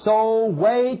 Our soul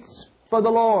waits for the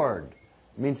Lord.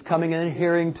 It means coming and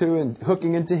adhering to and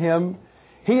hooking into Him.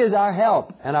 He is our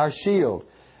help and our shield.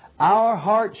 Our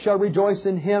heart shall rejoice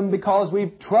in Him because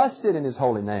we've trusted in His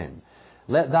holy name.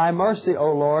 Let Thy mercy,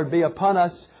 O Lord, be upon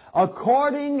us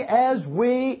according as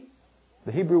we...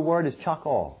 The Hebrew word is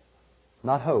chakal.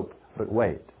 Not hope, but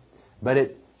wait. But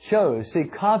it shows, see,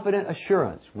 confident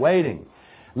assurance, waiting.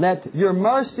 Let Your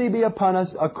mercy be upon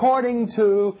us according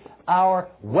to our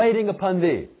waiting upon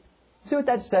Thee. See what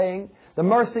that's saying? The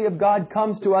mercy of God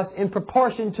comes to us in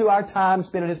proportion to our time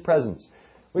spent in His presence.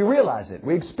 We realize it.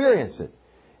 We experience it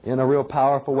in a real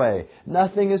powerful way.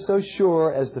 Nothing is so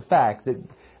sure as the fact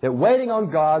that waiting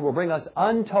on God will bring us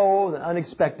untold and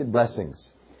unexpected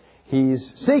blessings.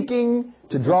 He's seeking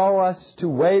to draw us to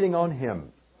waiting on Him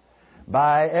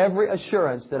by every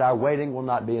assurance that our waiting will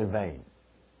not be in vain.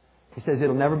 He says,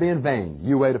 it'll never be in vain.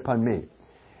 You wait upon me.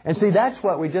 And see, that's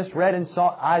what we just read in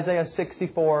Isaiah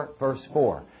 64, verse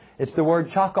 4. It's the word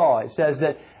chakal. It says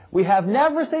that we have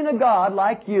never seen a God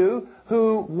like you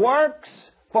who works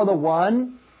for the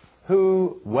one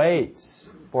who waits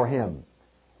for Him.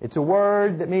 It's a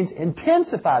word that means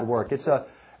intensified work. It's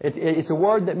a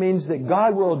word that means that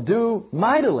God will do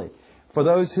mightily for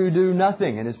those who do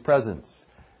nothing in His presence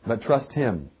but trust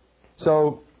Him.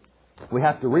 So we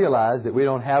have to realize that we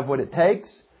don't have what it takes.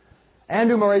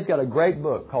 Andrew Murray's got a great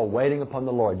book called Waiting Upon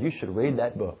the Lord. You should read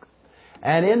that book.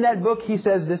 And in that book he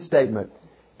says this statement.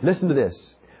 Listen to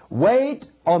this. Wait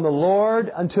on the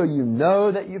Lord until you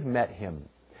know that you've met Him.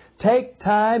 Take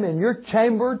time in your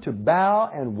chamber to bow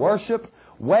and worship.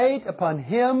 Wait upon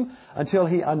Him until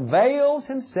He unveils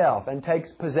Himself and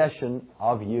takes possession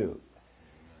of you.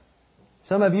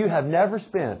 Some of you have never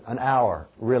spent an hour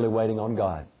really waiting on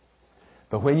God.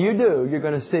 But when you do, you're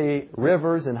going to see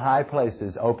rivers and high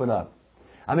places open up.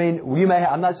 I mean,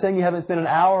 I'm not saying you haven't spent an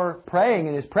hour praying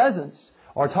in His presence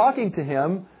or talking to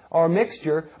Him or a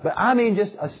mixture, but I mean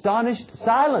just astonished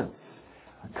silence.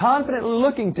 Confidently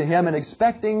looking to Him and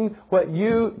expecting what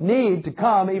you need to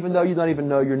come even though you don't even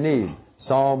know your need.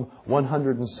 Psalm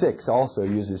 106 also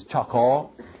uses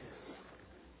chakal.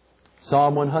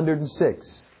 Psalm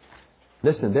 106.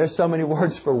 Listen, there's so many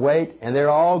words for wait, and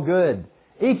they're all good.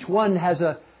 Each one has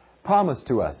a promise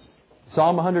to us.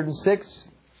 Psalm 106,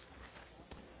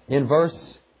 in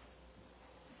verse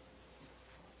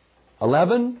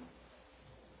 11,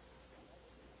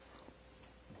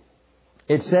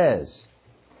 it says,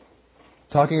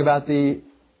 talking about the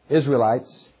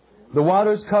Israelites, the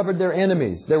waters covered their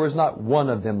enemies. There was not one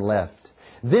of them left.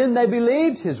 Then they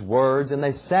believed His words and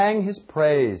they sang His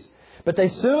praise. But they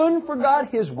soon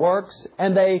forgot His works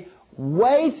and they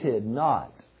waited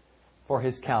not for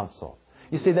His counsel.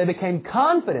 You see, they became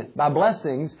confident by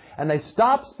blessings and they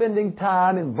stopped spending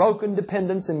time in broken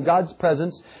dependence in God's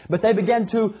presence, but they began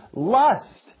to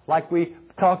lust, like we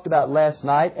talked about last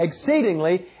night,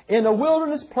 exceedingly in a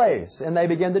wilderness place. And they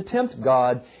began to tempt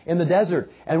God in the desert.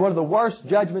 And one of the worst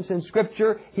judgments in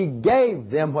Scripture, He gave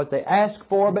them what they asked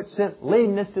for, but sent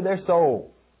leanness to their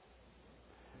soul.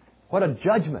 What a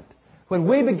judgment. When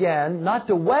we began not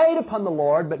to wait upon the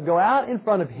Lord, but go out in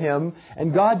front of Him,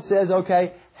 and God says,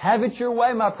 okay, have it your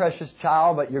way, my precious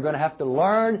child, but you're going to have to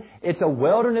learn it's a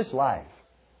wilderness life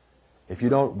if you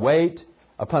don't wait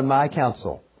upon my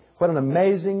counsel. What an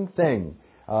amazing thing.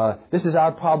 This is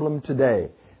our problem today.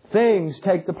 Things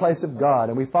take the place of God,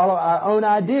 and we follow our own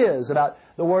ideas about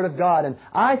the Word of God. And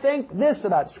I think this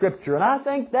about Scripture, and I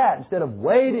think that, instead of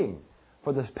waiting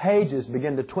for the pages to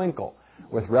begin to twinkle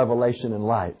with revelation and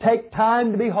light. Take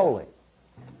time to be holy.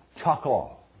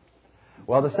 Chakal.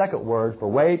 Well, the second word for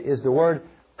wait is the word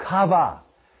kava.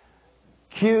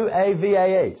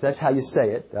 Q-A-V-A-H. That's how you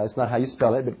say it. That's not how you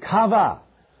spell it, but kava.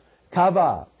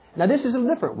 Kava. Now, this is a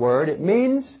different word. It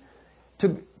means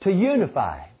to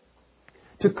unify,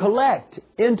 to collect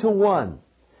into one,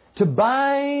 to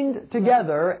bind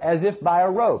together as if by a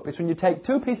rope. It's when you take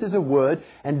two pieces of wood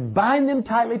and bind them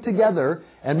tightly together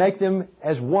and make them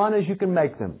as one as you can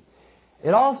make them.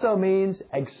 It also means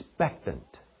expectant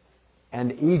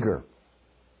and eager.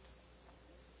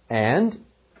 And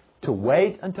to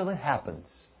wait until it happens.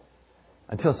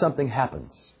 Until something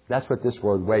happens. That's what this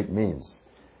word wait means.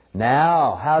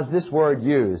 Now, how's this word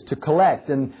used? To collect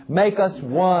and make us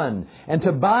one. And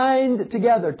to bind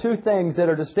together two things that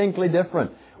are distinctly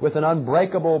different with an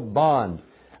unbreakable bond.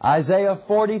 Isaiah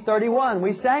 40:31.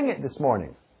 We sang it this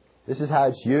morning. This is how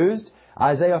it's used.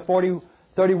 Isaiah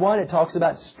 40:31, it talks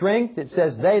about strength. It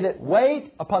says, they that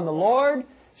wait upon the Lord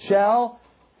shall,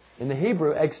 in the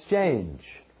Hebrew, exchange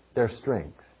their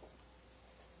strength.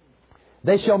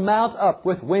 They shall mount up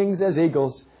with wings as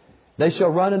eagles. They shall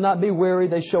run and not be weary.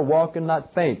 They shall walk and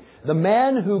not faint. The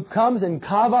man who comes in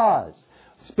kavas,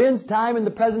 spends time in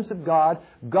the presence of God,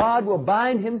 God will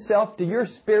bind Himself to your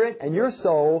spirit and your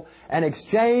soul and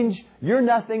exchange your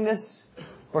nothingness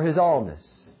for His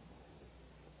allness.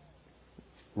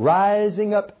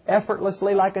 Rising up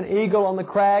effortlessly like an eagle on the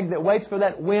crag that waits for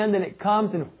that wind, and it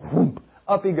comes and whoop,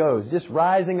 up he goes. Just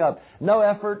rising up. No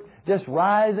effort. Just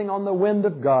rising on the wind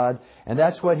of God. And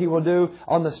that's what He will do.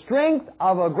 On the strength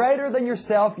of a greater than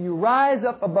yourself, you rise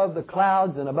up above the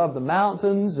clouds and above the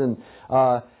mountains. And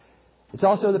It's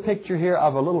also the picture here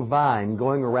of a little vine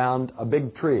going around a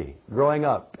big tree, growing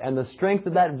up. And the strength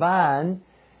of that vine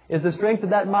is the strength of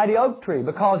that mighty oak tree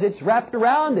because it's wrapped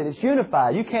around it. It's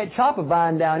unified. You can't chop a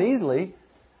vine down easily.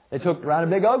 It's hooked around a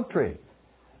big oak tree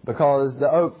because the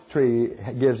oak tree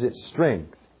gives it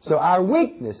strength. So our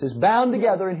weakness is bound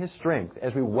together in His strength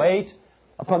as we wait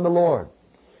upon the Lord.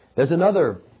 There's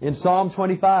another in Psalm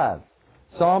 25.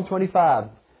 Psalm 25,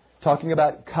 talking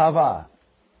about kavah.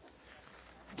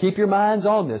 Keep your minds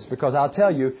on this because I'll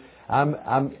tell you,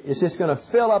 it's just going to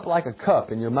fill up like a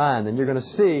cup in your mind, and you're going to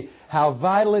see how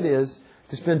vital it is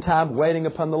to spend time waiting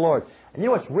upon the Lord. And you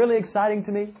know what's really exciting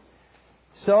to me?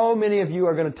 So many of you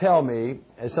are going to tell me,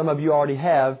 as some of you already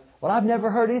have, well, I've never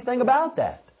heard anything about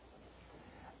that.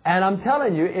 And I'm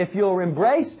telling you, if you'll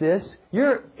embrace this,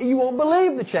 you won't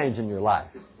believe the change in your life.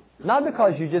 Not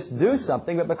because you just do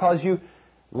something, but because you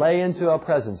lay into a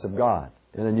presence of God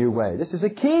in a new way. This is a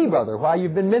key, brother, why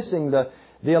you've been missing the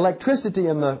electricity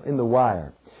in the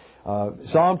wire.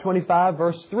 Psalm 25,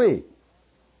 verse 3.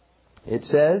 It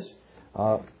says,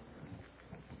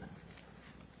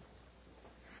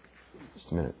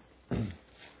 just a minute.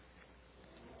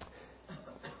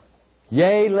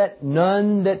 Yea, let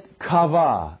none that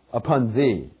kavah upon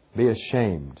thee be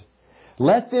ashamed.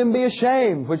 Let them be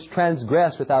ashamed which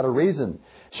transgress without a reason.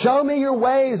 Show me your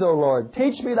ways, O Lord.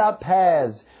 Teach me thy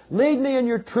paths. Lead me in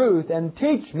your truth and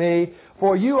teach me,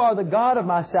 for you are the God of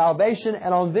my salvation,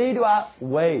 and on thee do I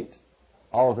wait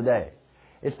all the day.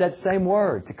 It's that same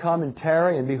word, to come and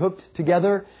tarry and be hooked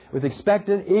together with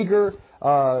expectant, eager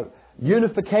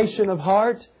unification of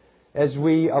heart. As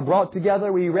we are brought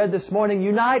together, we read this morning,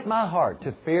 unite my heart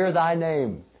to fear thy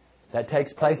name. That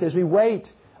takes place as we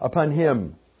wait upon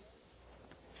Him.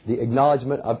 The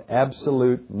acknowledgement of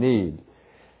absolute need.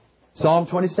 Psalm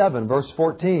 27, verse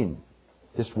 14.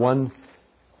 Just one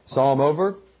psalm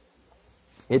over.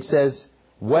 It says,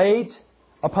 wait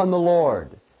upon the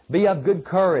Lord. Be of good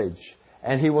courage,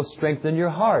 and He will strengthen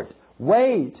your heart.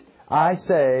 Wait, I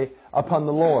say, upon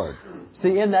the Lord.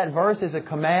 See, in that verse is a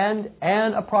command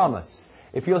and a promise.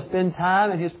 If you'll spend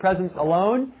time in His presence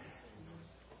alone,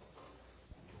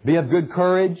 be of good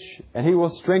courage, and He will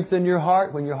strengthen your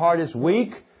heart. When your heart is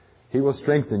weak, He will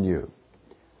strengthen you.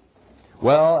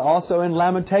 Well, also in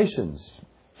Lamentations,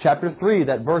 chapter 3,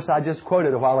 that verse I just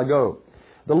quoted a while ago.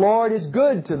 The Lord is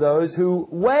good to those who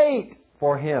wait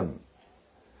for Him.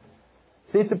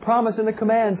 See, it's a promise and a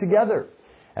command together.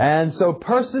 And so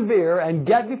persevere and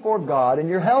get before God in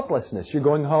your helplessness. You're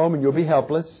going home and you'll be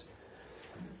helpless.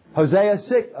 Hosea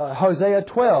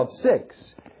 12,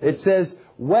 6. It says,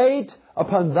 wait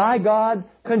upon thy God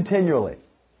continually.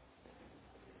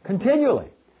 Continually.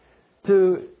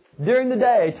 During the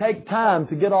day, take time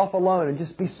to get off alone and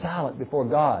just be silent before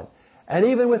God. And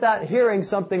even without hearing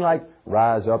something like,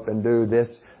 rise up and do this,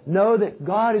 know that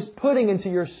God is putting into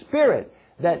your spirit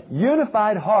that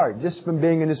unified heart just from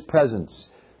being in His presence.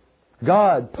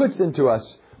 God puts into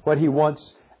us what He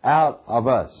wants out of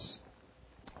us.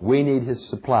 We need His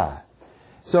supply.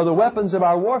 So the weapons of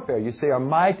our warfare, you see, are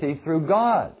mighty through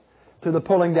God to the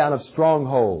pulling down of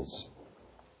strongholds.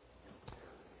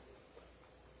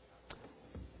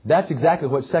 That's exactly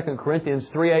what 2 Corinthians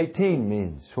 3:18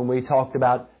 means when we talked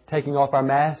about taking off our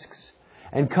masks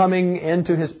and coming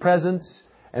into His presence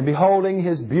and beholding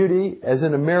His beauty as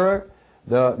in a mirror,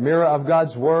 the mirror of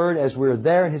God's Word. As we're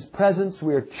there in His presence,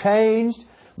 we are changed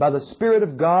by the Spirit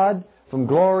of God from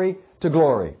glory to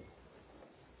glory.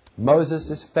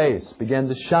 Moses' face began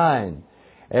to shine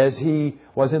as he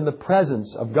was in the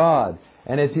presence of God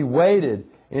and as he waited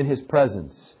in His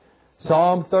presence.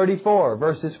 Psalm 34,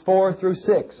 verses 4 through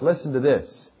 6. Listen to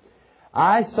this.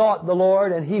 I sought the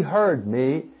Lord, and He heard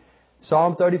me.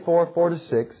 Psalm 34, 4 to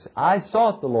 6. I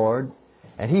sought the Lord,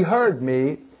 and He heard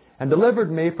me, and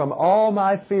delivered me from all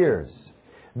my fears.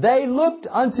 They looked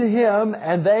unto Him,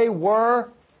 and they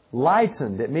were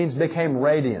lightened. It means became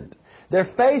radiant. Their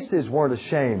faces weren't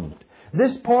ashamed.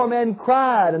 This poor man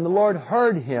cried, and the Lord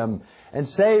heard him, and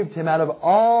saved him out of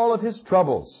all of his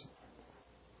troubles.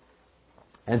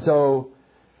 And so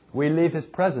we leave His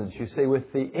presence, you see,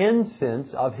 with the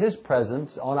incense of His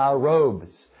presence on our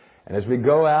robes. And as we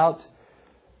go out,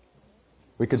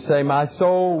 we could say, my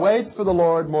soul waits for the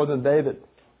Lord more than they that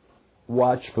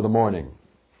watch for the morning.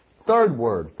 Third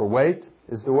word for wait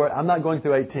is the word. I'm not going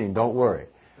through 18, don't worry.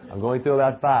 I'm going through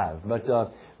about 5. But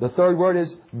the third word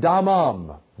is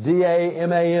damam,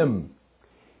 D-A-M-A-M.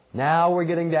 Now we're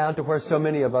getting down to where so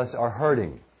many of us are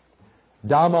hurting.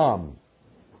 Damam.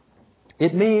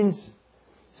 It means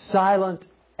silent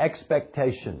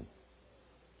expectation.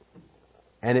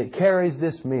 And it carries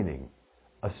this meaning,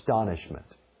 astonishment.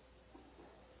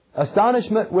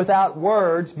 Astonishment without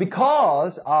words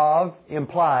because of,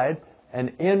 implied,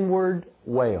 an inward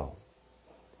wail.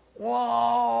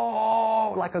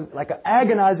 Whoa! Like an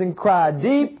agonizing cry.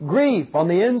 Deep grief on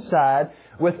the inside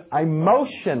with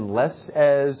emotionless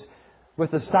as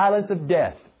with the silence of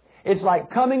death. It's like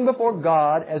coming before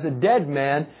God as a dead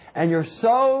man and you're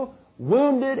so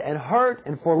wounded and hurt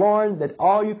and forlorn that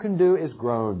all you can do is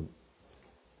groan.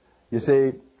 You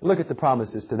see, look at the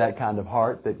promises to that kind of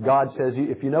heart that God says,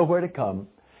 if you know where to come,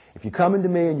 if you come into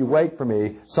me and you wait for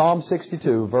me, Psalm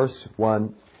 62, verse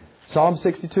 1. Psalm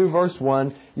 62, verse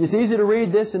 1. It's easy to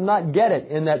read this and not get it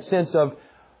in that sense of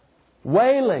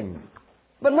wailing.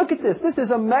 But look at this. This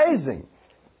is amazing.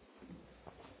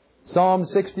 Psalm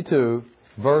 62,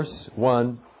 verse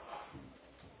 1.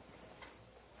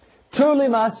 Truly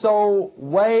my soul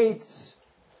waits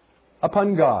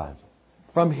upon God.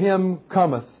 From Him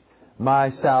cometh my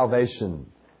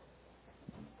salvation.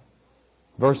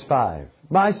 Verse 5.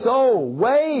 My soul,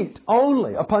 wait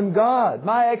only upon God.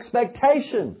 My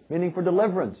expectation, meaning for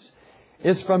deliverance,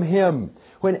 is from Him.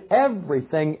 When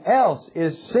everything else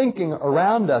is sinking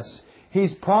around us,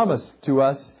 He's promised to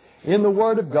us in the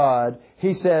Word of God.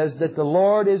 He says that the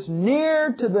Lord is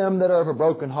near to them that are of a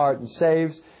broken heart and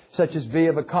saves, such as be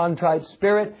of a contrite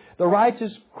spirit. The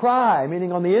righteous cry,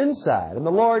 meaning on the inside, and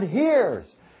the Lord hears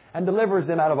and delivers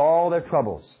them out of all their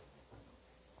troubles.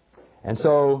 And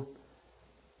so,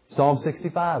 Psalm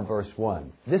 65, verse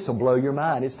 1. This will blow your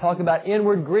mind. It's talking about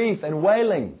inward grief and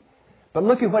wailing. But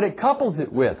look at what it couples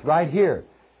it with right here.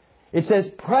 It says,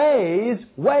 praise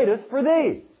waiteth for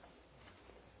thee.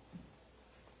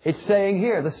 It's saying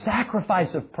here, the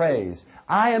sacrifice of praise.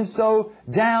 I am so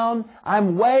down,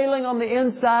 I'm wailing on the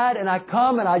inside, and I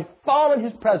come and I fall in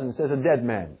His presence as a dead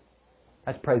man.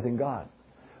 That's praising God.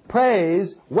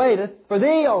 Praise waiteth for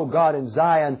thee, O God, in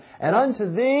Zion, and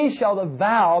unto thee shall the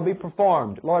vow be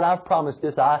performed. Lord, I've promised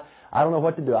this. I don't know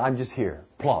what to do. I'm just here.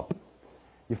 Plump.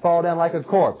 You fall down like a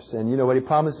corpse. And you know what He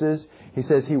promises? He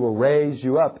says He will raise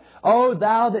you up. O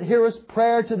thou that hearest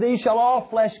prayer, to thee shall all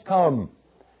flesh come.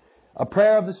 A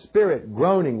prayer of the Spirit,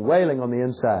 groaning, wailing on the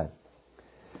inside.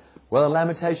 Well, in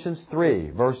Lamentations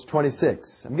 3, verse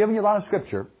 26, I'm giving you a lot of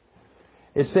Scripture.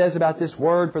 It says about this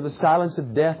word for the silence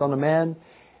of death on a man,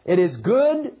 it is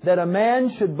good that a man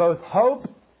should both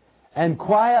hope and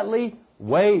quietly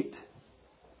wait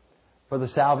for the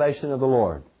salvation of the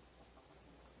Lord.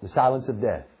 The silence of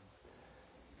death.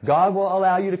 God will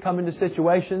allow you to come into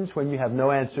situations when you have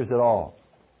no answers at all.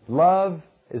 Love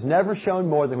is never shown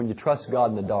more than when you trust God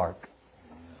in the dark.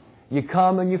 You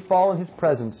come and you fall in His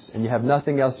presence and you have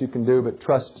nothing else you can do but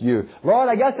trust you. Lord,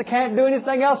 I guess I can't do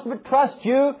anything else but trust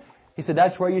you. He said,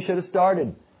 that's where you should have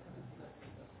started.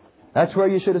 That's where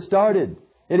you should have started.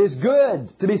 It is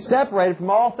good to be separated from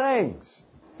all things.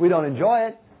 We don't enjoy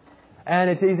it. And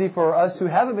it's easy for us who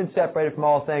haven't been separated from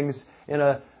all things in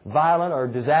a violent or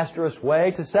disastrous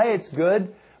way to say it's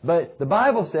good. But the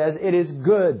Bible says it is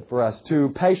good for us to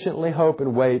patiently hope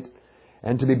and wait,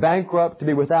 and to be bankrupt, to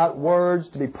be without words,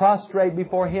 to be prostrate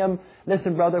before Him.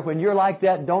 Listen, brother, when you're like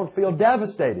that, don't feel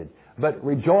devastated, but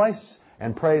rejoice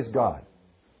and praise God,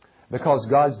 because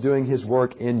God's doing His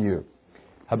work in you.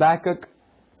 Habakkuk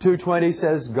 2:20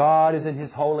 says, God is in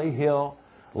His holy hill.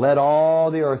 Let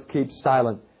all the earth keep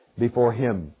silent before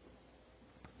Him.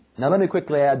 Now let me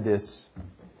quickly add this.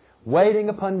 Waiting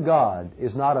upon God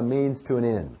is not a means to an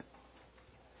end.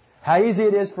 How easy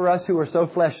it is for us who are so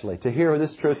fleshly to hear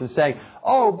this truth and saying,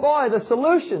 oh boy, the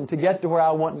solution to get to where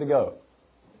I want to go.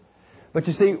 But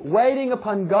you see, waiting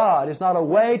upon God is not a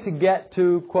way to get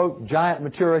to, quote, giant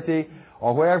maturity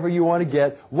or wherever you want to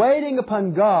get. Waiting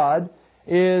upon God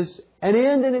is an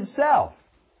end in itself.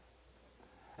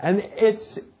 And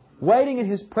it's waiting in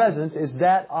His presence is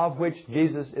that of which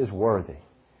Jesus is worthy.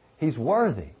 He's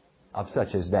worthy of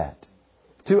such as that.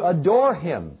 To adore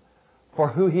Him for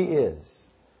who He is.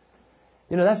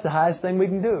 You know, that's the highest thing we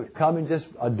can do. Come and just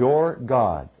adore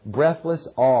God. Breathless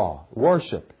awe.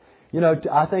 Worship. You know,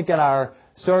 I think in our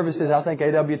services, I think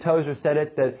A.W. Tozer said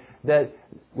it, that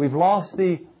we've lost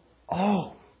the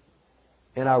awe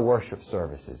in our worship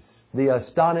services. The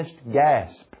astonished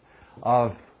gasp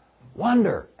of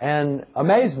wonder and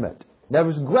amazement. There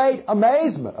was great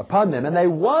amazement upon them, and they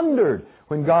wondered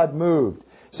when God moved.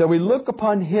 So we look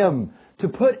upon Him to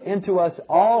put into us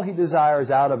all He desires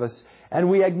out of us, and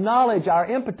we acknowledge our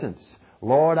impotence.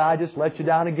 Lord, I just let you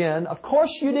down again. Of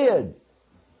course you did.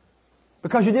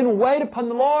 Because you didn't wait upon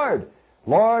the Lord.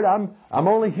 Lord, I'm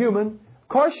only human. Of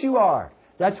course you are.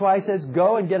 That's why He says,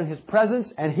 go and get in His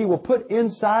presence, and He will put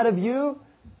inside of you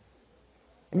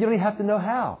And you don't even have to know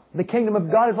how. The kingdom of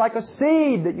God is like a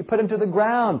seed that you put into the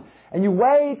ground and you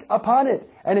wait upon it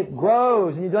and it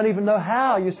grows and you don't even know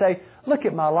how. You say, look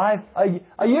at my life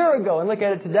a year ago and look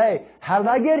at it today. How did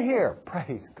I get here?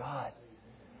 Praise God.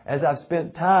 As I've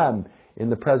spent time in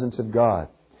the presence of God.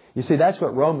 You see, that's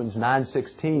what Romans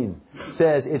 9:16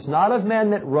 says. It's not of man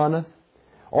that runneth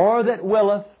or that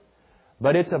willeth,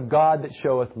 but it's of God that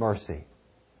showeth mercy.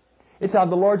 It's of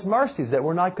the Lord's mercies that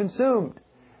we're not consumed.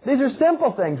 These are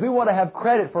simple things. We want to have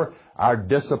credit for our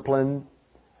discipline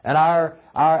and our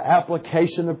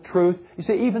application of truth. You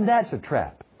see, even that's a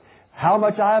trap. How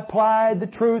much I applied the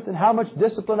truth and how much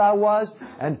disciplined I was,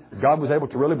 and God was able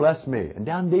to really bless me. And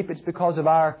down deep, it's because of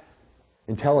our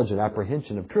intelligent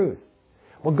apprehension of truth.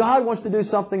 Well, God wants to do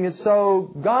something that's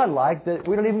so God-like that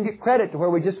we don't even get credit to where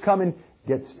we just come and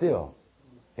get still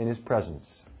in His presence.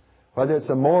 Whether it's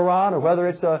a moron or whether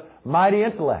it's a mighty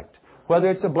intellect, whether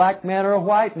it's a black man or a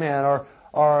white man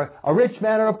or a rich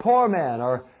man or a poor man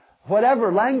or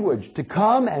whatever language, to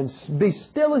come and be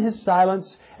still in His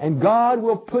silence, and God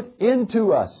will put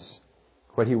into us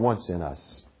what He wants in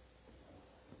us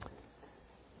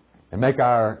and make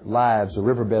our lives a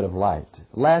riverbed of light.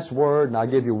 Last word, and I'll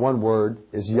give you one word,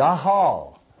 is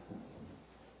Yahal.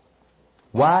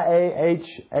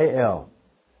 Y-A-H-A-L.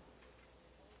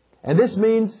 And this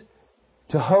means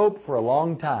to hope for a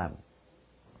long time.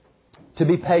 To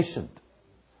be patient.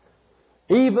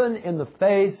 Even in the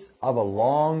face of a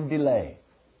long delay.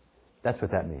 That's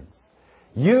what that means.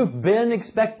 You've been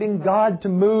expecting God to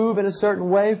move in a certain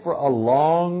way for a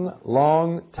long,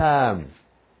 long time.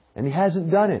 And He hasn't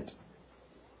done it.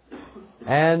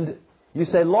 And you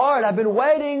say, Lord, I've been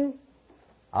waiting.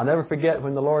 I'll never forget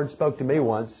when the Lord spoke to me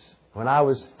once when I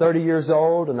was 30 years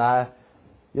old, and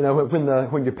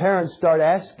when your parents start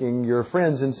asking your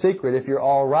friends in secret if you're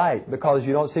all right because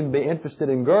you don't seem to be interested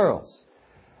in girls,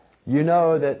 you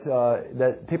know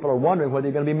that people are wondering whether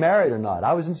you're going to be married or not.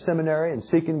 I was in seminary and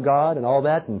seeking God and all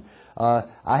that, and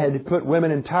I had to put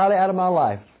women entirely out of my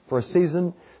life for a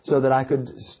season so that I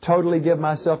could totally give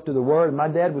myself to the Word. And my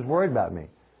dad was worried about me.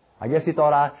 I guess he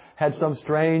thought I had some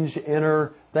strange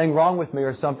inner thing wrong with me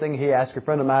or something. He asked a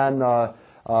friend of mine,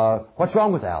 what's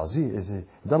wrong with Al? He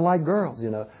doesn't like girls,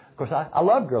 Of course, I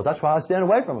love girls. That's why I stand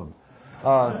away from them.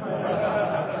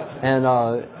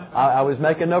 I was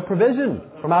making no provision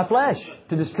for my flesh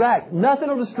to distract. Nothing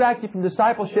will distract you from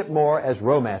discipleship more as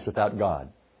romance without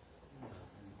God.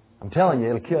 I'm telling you,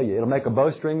 it'll kill you. It'll make a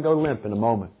bowstring go limp in a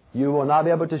moment. You will not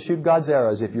be able to shoot God's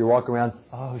arrows if you walk around,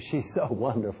 oh, she's so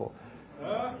wonderful.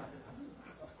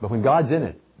 But when God's in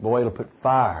it, boy, it'll put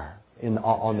fire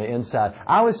on the inside.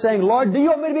 I was saying, Lord, do you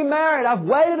want me to be married? I've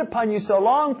waited upon you so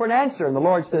long for an answer. And the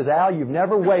Lord says, Al, you've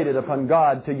never waited upon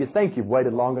God till you think you've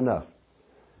waited long enough.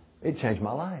 It changed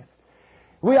my life.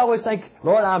 We always think,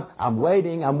 Lord, I'm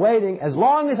waiting. As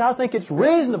long as I think it's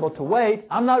reasonable to wait,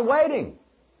 I'm not waiting.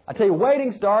 I tell you,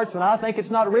 waiting starts when I think it's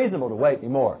not reasonable to wait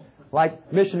anymore.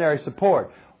 Like missionary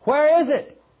support. Where is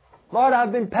it? Lord,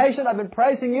 I've been patient, I've been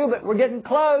praising you, but we're getting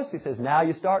close. He says, now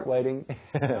you start waiting.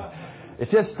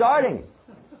 It's just starting.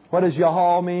 What does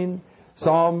Yahal mean?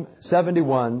 Psalm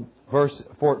 71, verse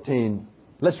 14.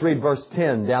 Let's read verse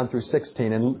 10 down through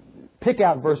 16 and pick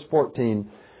out verse 14.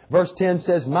 Verse 10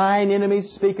 says, mine enemies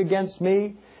speak against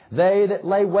me. They that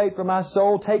lay wait for my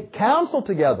soul take counsel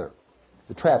together.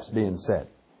 The trap's being set.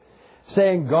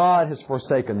 Saying, God has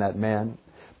forsaken that man.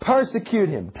 Persecute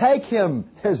him. Take him.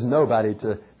 There's nobody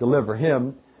to deliver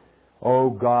him.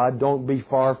 Oh God, don't be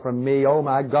far from me. Oh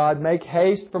my God, make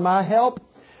haste for my help.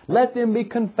 Let them be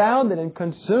confounded and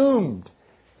consumed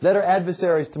that are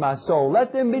adversaries to my soul.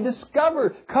 Let them be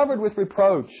discovered, covered with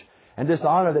reproach and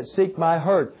dishonor that seek my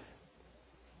hurt.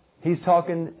 He's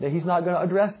talking that he's not going to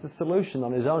address the solution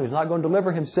on his own. He's not going to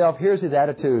deliver himself. Here's his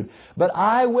attitude. But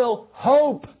I will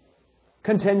hope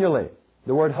continually.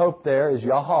 The word hope there is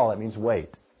Yahal. It means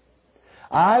wait.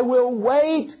 I will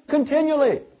wait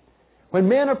continually. When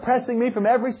men are pressing me from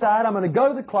every side, I'm going to go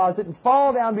to the closet and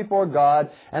fall down before God,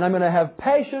 and I'm going to have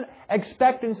patient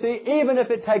expectancy, even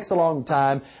if it takes a long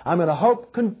time. I'm going to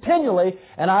hope continually,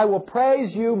 and I will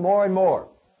praise you more and more.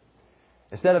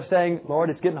 Instead of saying, Lord,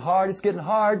 it's getting hard,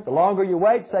 the longer you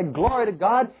wait, say, glory to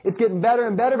God, it's getting better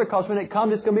and better, because when it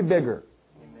comes, it's going to be bigger.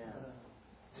 Amen.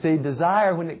 See,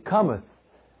 desire when it cometh.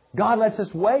 God lets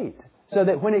us wait, so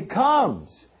that when it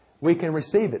comes, we can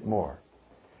receive it more.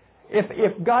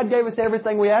 If God gave us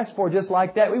everything we asked for just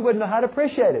like that, we wouldn't know how to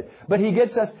appreciate it. But He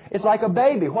gets us, it's like a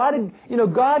baby.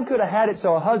 God could have had it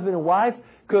so a husband and wife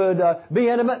could be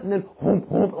intimate and then,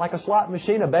 whoop, whoop, like a slot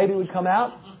machine, a baby would come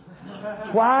out.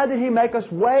 Why did He make us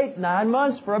wait 9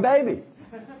 months for a baby?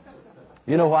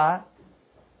 You know why?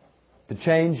 To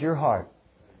change your heart.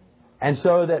 And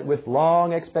so that with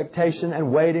long expectation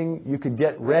and waiting, you could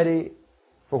get ready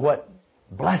for what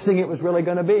blessing it was really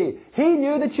going to be. He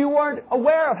knew that you weren't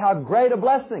aware of how great a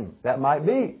blessing that might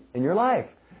be in your life.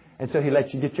 And so He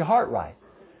lets you get your heart right.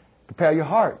 Prepare your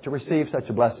heart to receive such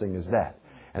a blessing as that.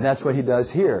 And that's what He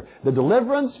does here. The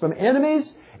deliverance from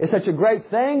enemies is such a great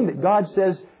thing that God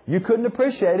says you couldn't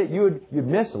appreciate it. You'd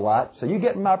miss a lot. So you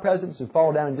get in my presence and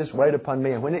fall down and just wait upon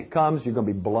me. And when it comes, you're going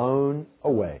to be blown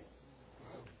away.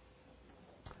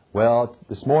 Well,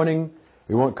 this morning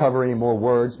we won't cover any more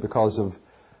words because of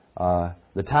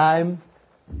the time.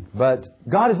 But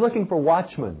God is looking for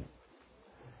watchmen.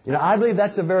 You know, I believe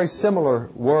that's a very similar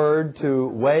word to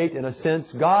wait in a sense.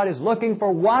 God is looking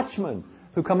for watchmen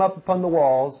who come up upon the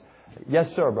walls.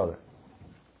 Yes, sir, brother.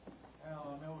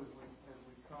 Al, I know as we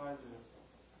try this,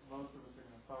 most of us are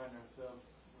going to find ourselves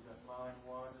with that mind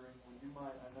wandering. Would you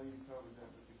mind, I know you covered that,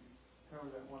 but could you cover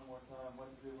that one more time? What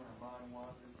to do when our mind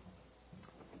wanders?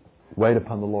 Wait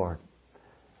upon the Lord.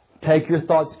 Take your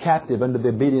thoughts captive under the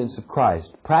obedience of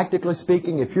Christ. Practically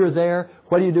speaking, if you're there,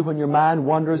 what do you do when your mind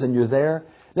wanders and you're there?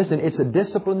 Listen, it's a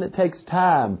discipline that takes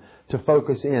time to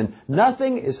focus in.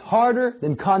 Nothing is harder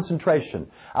than concentration.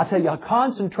 I'll tell you,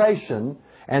 concentration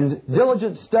and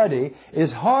diligent study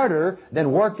is harder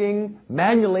than working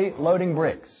manually loading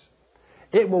bricks.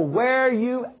 It will wear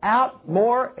you out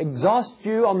more, exhaust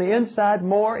you on the inside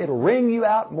more. It'll wring you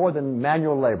out more than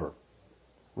manual labor.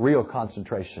 Real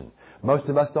concentration. Most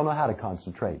of us don't know how to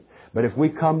concentrate. But if we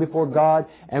come before God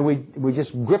and we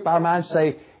just grip our minds,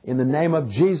 say, in the name of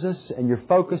Jesus, and you're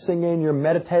focusing in, you're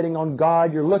meditating on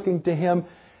God, you're looking to Him,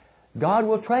 God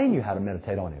will train you how to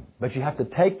meditate on Him. But you have to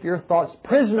take your thoughts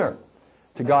prisoner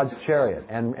to God's chariot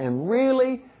and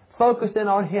really focus in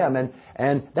on Him.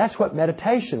 And that's what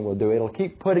meditation will do. It'll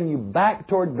keep putting you back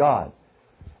toward God.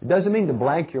 It doesn't mean to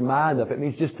blank your mind up. It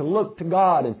means just to look to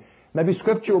God, and maybe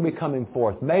Scripture will be coming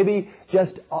forth. Maybe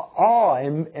just awe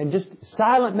and just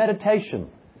silent meditation.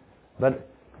 But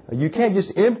you can't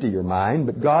just empty your mind,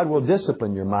 but God will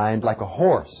discipline your mind like a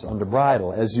horse under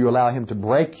bridle as you allow Him to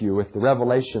break you with the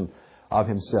revelation of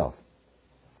Himself.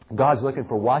 God's looking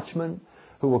for watchmen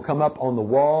who will come up on the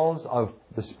walls of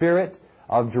the Spirit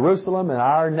of Jerusalem and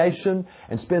our nation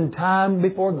and spend time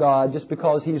before God just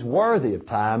because He's worthy of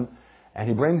time, and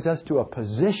He brings us to a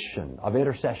position of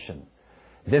intercession.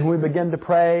 Then when we begin to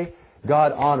pray,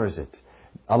 God honors it.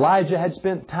 Elijah had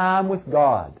spent time with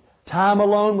God, time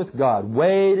alone with God,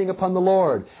 waiting upon the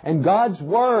Lord. And God's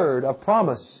word of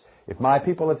promise, if my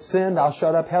people have sinned, I'll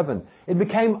shut up heaven. It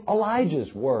became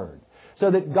Elijah's word. So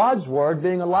that God's word,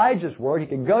 being Elijah's word, he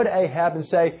could go to Ahab and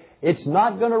say, it's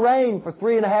not going to rain for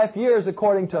 3.5 years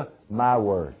according to my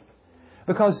word.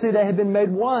 Because, see, they had been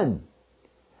made one.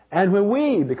 And when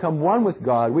we become one with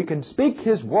God, we can speak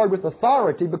His word with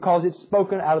authority because it's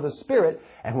spoken out of the Spirit.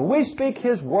 And when we speak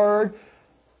His word,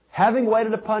 having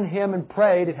waited upon Him and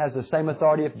prayed, it has the same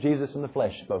authority if Jesus in the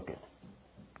flesh spoke it.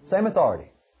 Same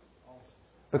authority.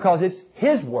 Because it's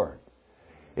His word.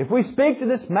 If we speak to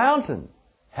this mountain,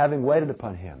 having waited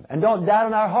upon Him, and don't doubt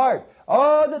in our heart,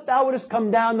 oh, that Thou wouldest come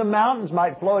down, the mountains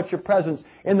might flow at Your presence.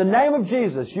 In the name of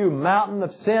Jesus, you mountain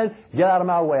of sin, get out of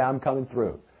my way, I'm coming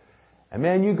through. And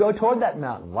man, you go toward that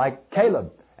mountain like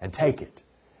Caleb and take it.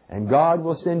 And God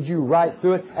will send you right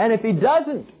through it. And if He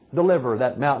doesn't deliver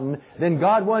that mountain, then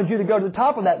God wants you to go to the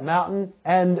top of that mountain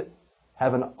and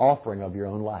have an offering of your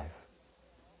own life.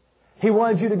 He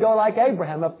wanted you to go like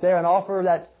Abraham up there and offer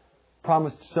that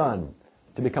promised son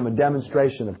to become a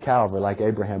demonstration of Calvary like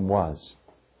Abraham was.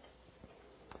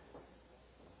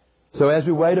 So as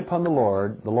we wait upon the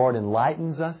Lord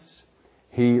enlightens us.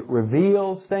 He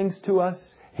reveals things to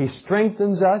us. He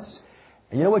strengthens us.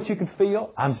 And you know what you can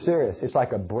feel? I'm serious. It's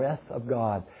like a breath of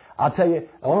God. I'll tell you,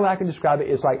 the only way I can describe it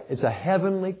is like it's a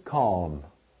heavenly calm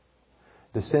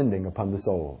descending upon the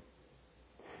soul.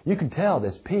 You can tell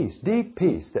this peace, deep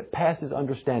peace that passes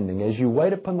understanding. As you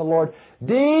wait upon the Lord,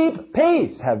 deep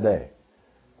peace have they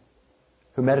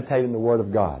who meditate in the Word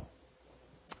of God.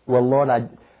 Well, Lord,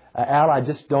 Al, I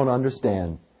just don't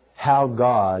understand how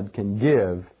God can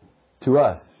give to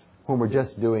us when we're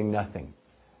just doing nothing.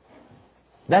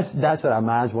 That's what our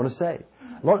minds want to say.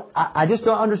 Lord, I just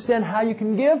don't understand how You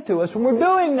can give to us when we're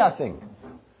doing nothing.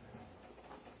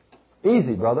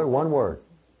 Easy, brother. One word.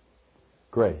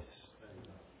 Grace.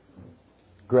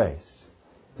 Grace.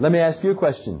 Let me ask you a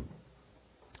question.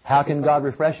 How can God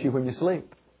refresh you when you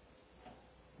sleep?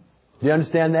 Do you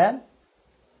understand that?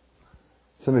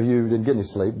 Some of you didn't get any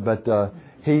sleep, but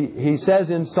he says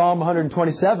in Psalm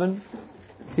 127,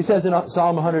 he says in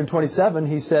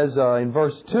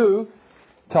verse 2,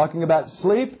 talking about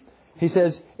sleep, he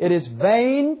says, it is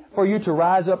vain for you to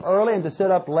rise up early and to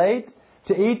sit up late,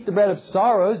 to eat the bread of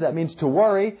sorrows, that means to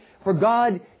worry, for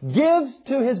God gives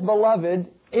to His beloved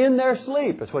in their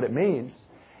sleep. That's what it means.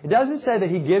 It doesn't say that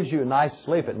He gives you a nice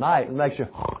sleep at night and makes you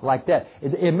like that.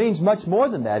 It means much more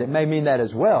than that. It may mean that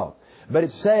as well. But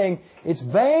it's saying it's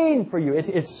vain for you.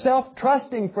 It's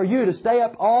self-trusting for you to stay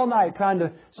up all night trying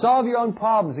to solve your own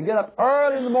problems and get up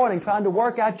early in the morning trying to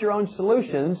work out your own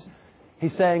solutions.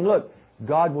 He's saying, look,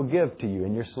 God will give to you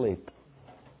in your sleep.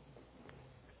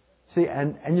 See,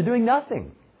 and you're doing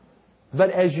nothing. But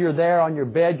as you're there on your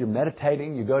bed, you're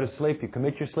meditating, you go to sleep, you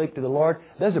commit your sleep to the Lord.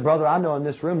 There's a brother I know in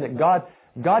this room that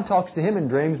God talks to him in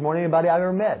dreams more than anybody I've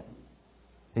ever met.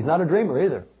 He's not a dreamer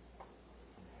either.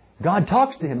 God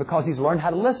talks to him because he's learned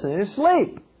how to listen in his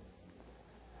sleep.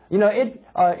 You know,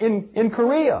 in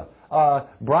Korea,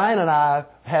 Brian and I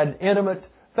had intimate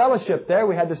fellowship there.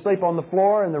 We had to sleep on the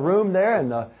floor in the room there,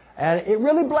 and it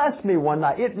really blessed me one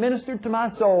night. It ministered to my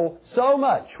soul so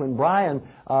much when Brian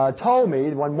told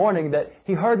me one morning that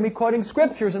he heard me quoting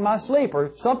scriptures in my sleep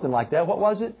or something like that. What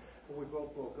was it? Well, we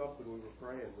both woke up and we were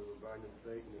praying. We were binding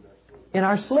Satan in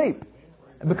our sleep. In our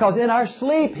sleep. Because in our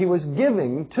sleep he was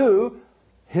giving to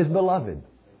His beloved.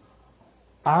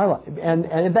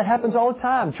 And that happens all the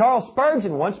time. Charles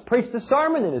Spurgeon once preached a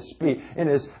sermon in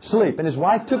his sleep, and his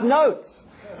wife took notes.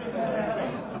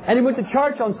 And he went to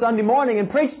church on Sunday morning and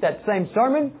preached that same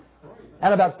sermon,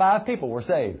 and about 5 people were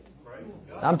saved.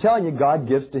 I'm telling you, God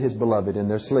gives to His beloved in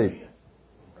their sleep.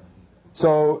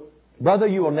 So, brother,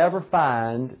 you will never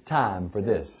find time for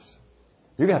this.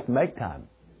 You're going to have to make time.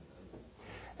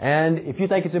 And if you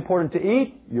think it's important to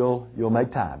eat, you'll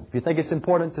make time. If you think it's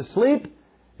important to sleep,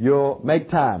 you'll make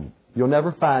time. You'll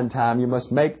never find time. You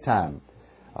must make time.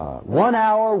 1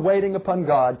 hour waiting upon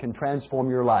God can transform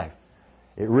your life.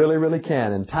 It really, really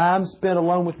can. And time spent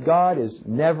alone with God is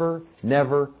never,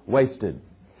 never wasted.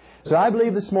 So I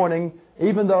believe this morning,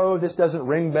 even though this doesn't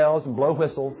ring bells and blow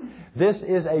whistles, this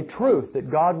is a truth that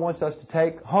God wants us to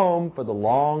take home for the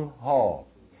long haul.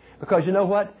 Because you know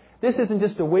what? This isn't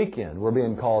just a weekend we're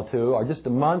being called to, or just a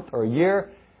month or a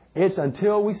year. It's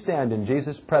until we stand in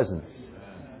Jesus' presence.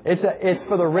 It's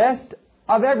for the rest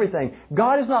of everything.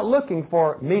 God is not looking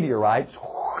for meteorites,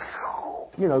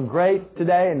 great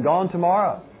today and gone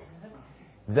tomorrow.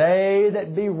 They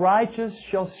that be righteous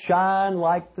shall shine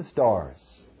like the stars.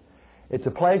 It's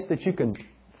a place that you can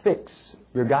fix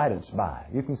your guidance by.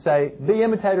 You can say, be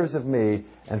imitators of me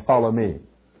and follow me.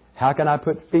 How can I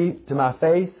put feet to my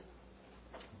faith?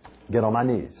 Get on my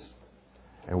knees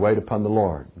and wait upon the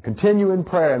Lord. Continue in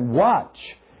prayer and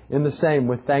watch in the same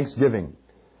with thanksgiving.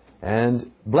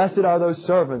 And blessed are those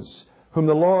servants whom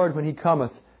the Lord, when He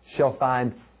cometh, shall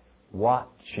find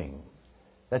watching.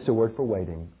 That's a word for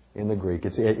waiting in the Greek.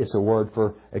 It's a word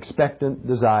for expectant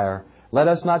desire. Let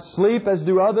us not sleep as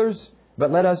do others,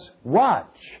 but let us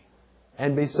watch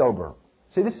and be sober.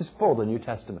 See, this is full of the New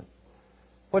Testament.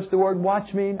 What's the word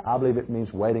watch mean? I believe it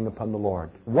means waiting upon the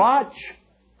Lord. Watch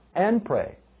and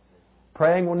pray.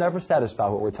 Praying will never satisfy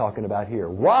what we're talking about here.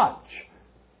 Watch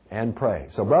and pray.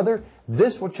 So, brother,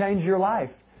 this will change your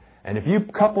life. And if you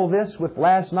couple this with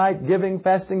last night giving,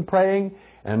 fasting, praying,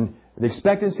 and the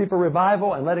expectancy for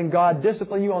revival and letting God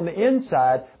discipline you on the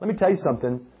inside, let me tell you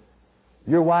something.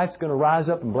 Your wife's going to rise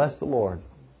up and bless the Lord.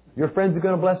 Your friends are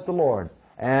going to bless the Lord.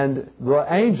 And the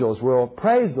angels will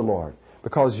praise the Lord,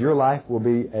 because your life will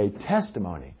be a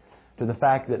testimony to the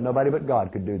fact that nobody but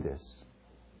God could do this.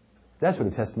 That's what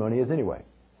a testimony is anyway.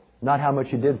 Not how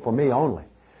much you did for me only,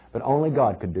 but only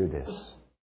God could do this.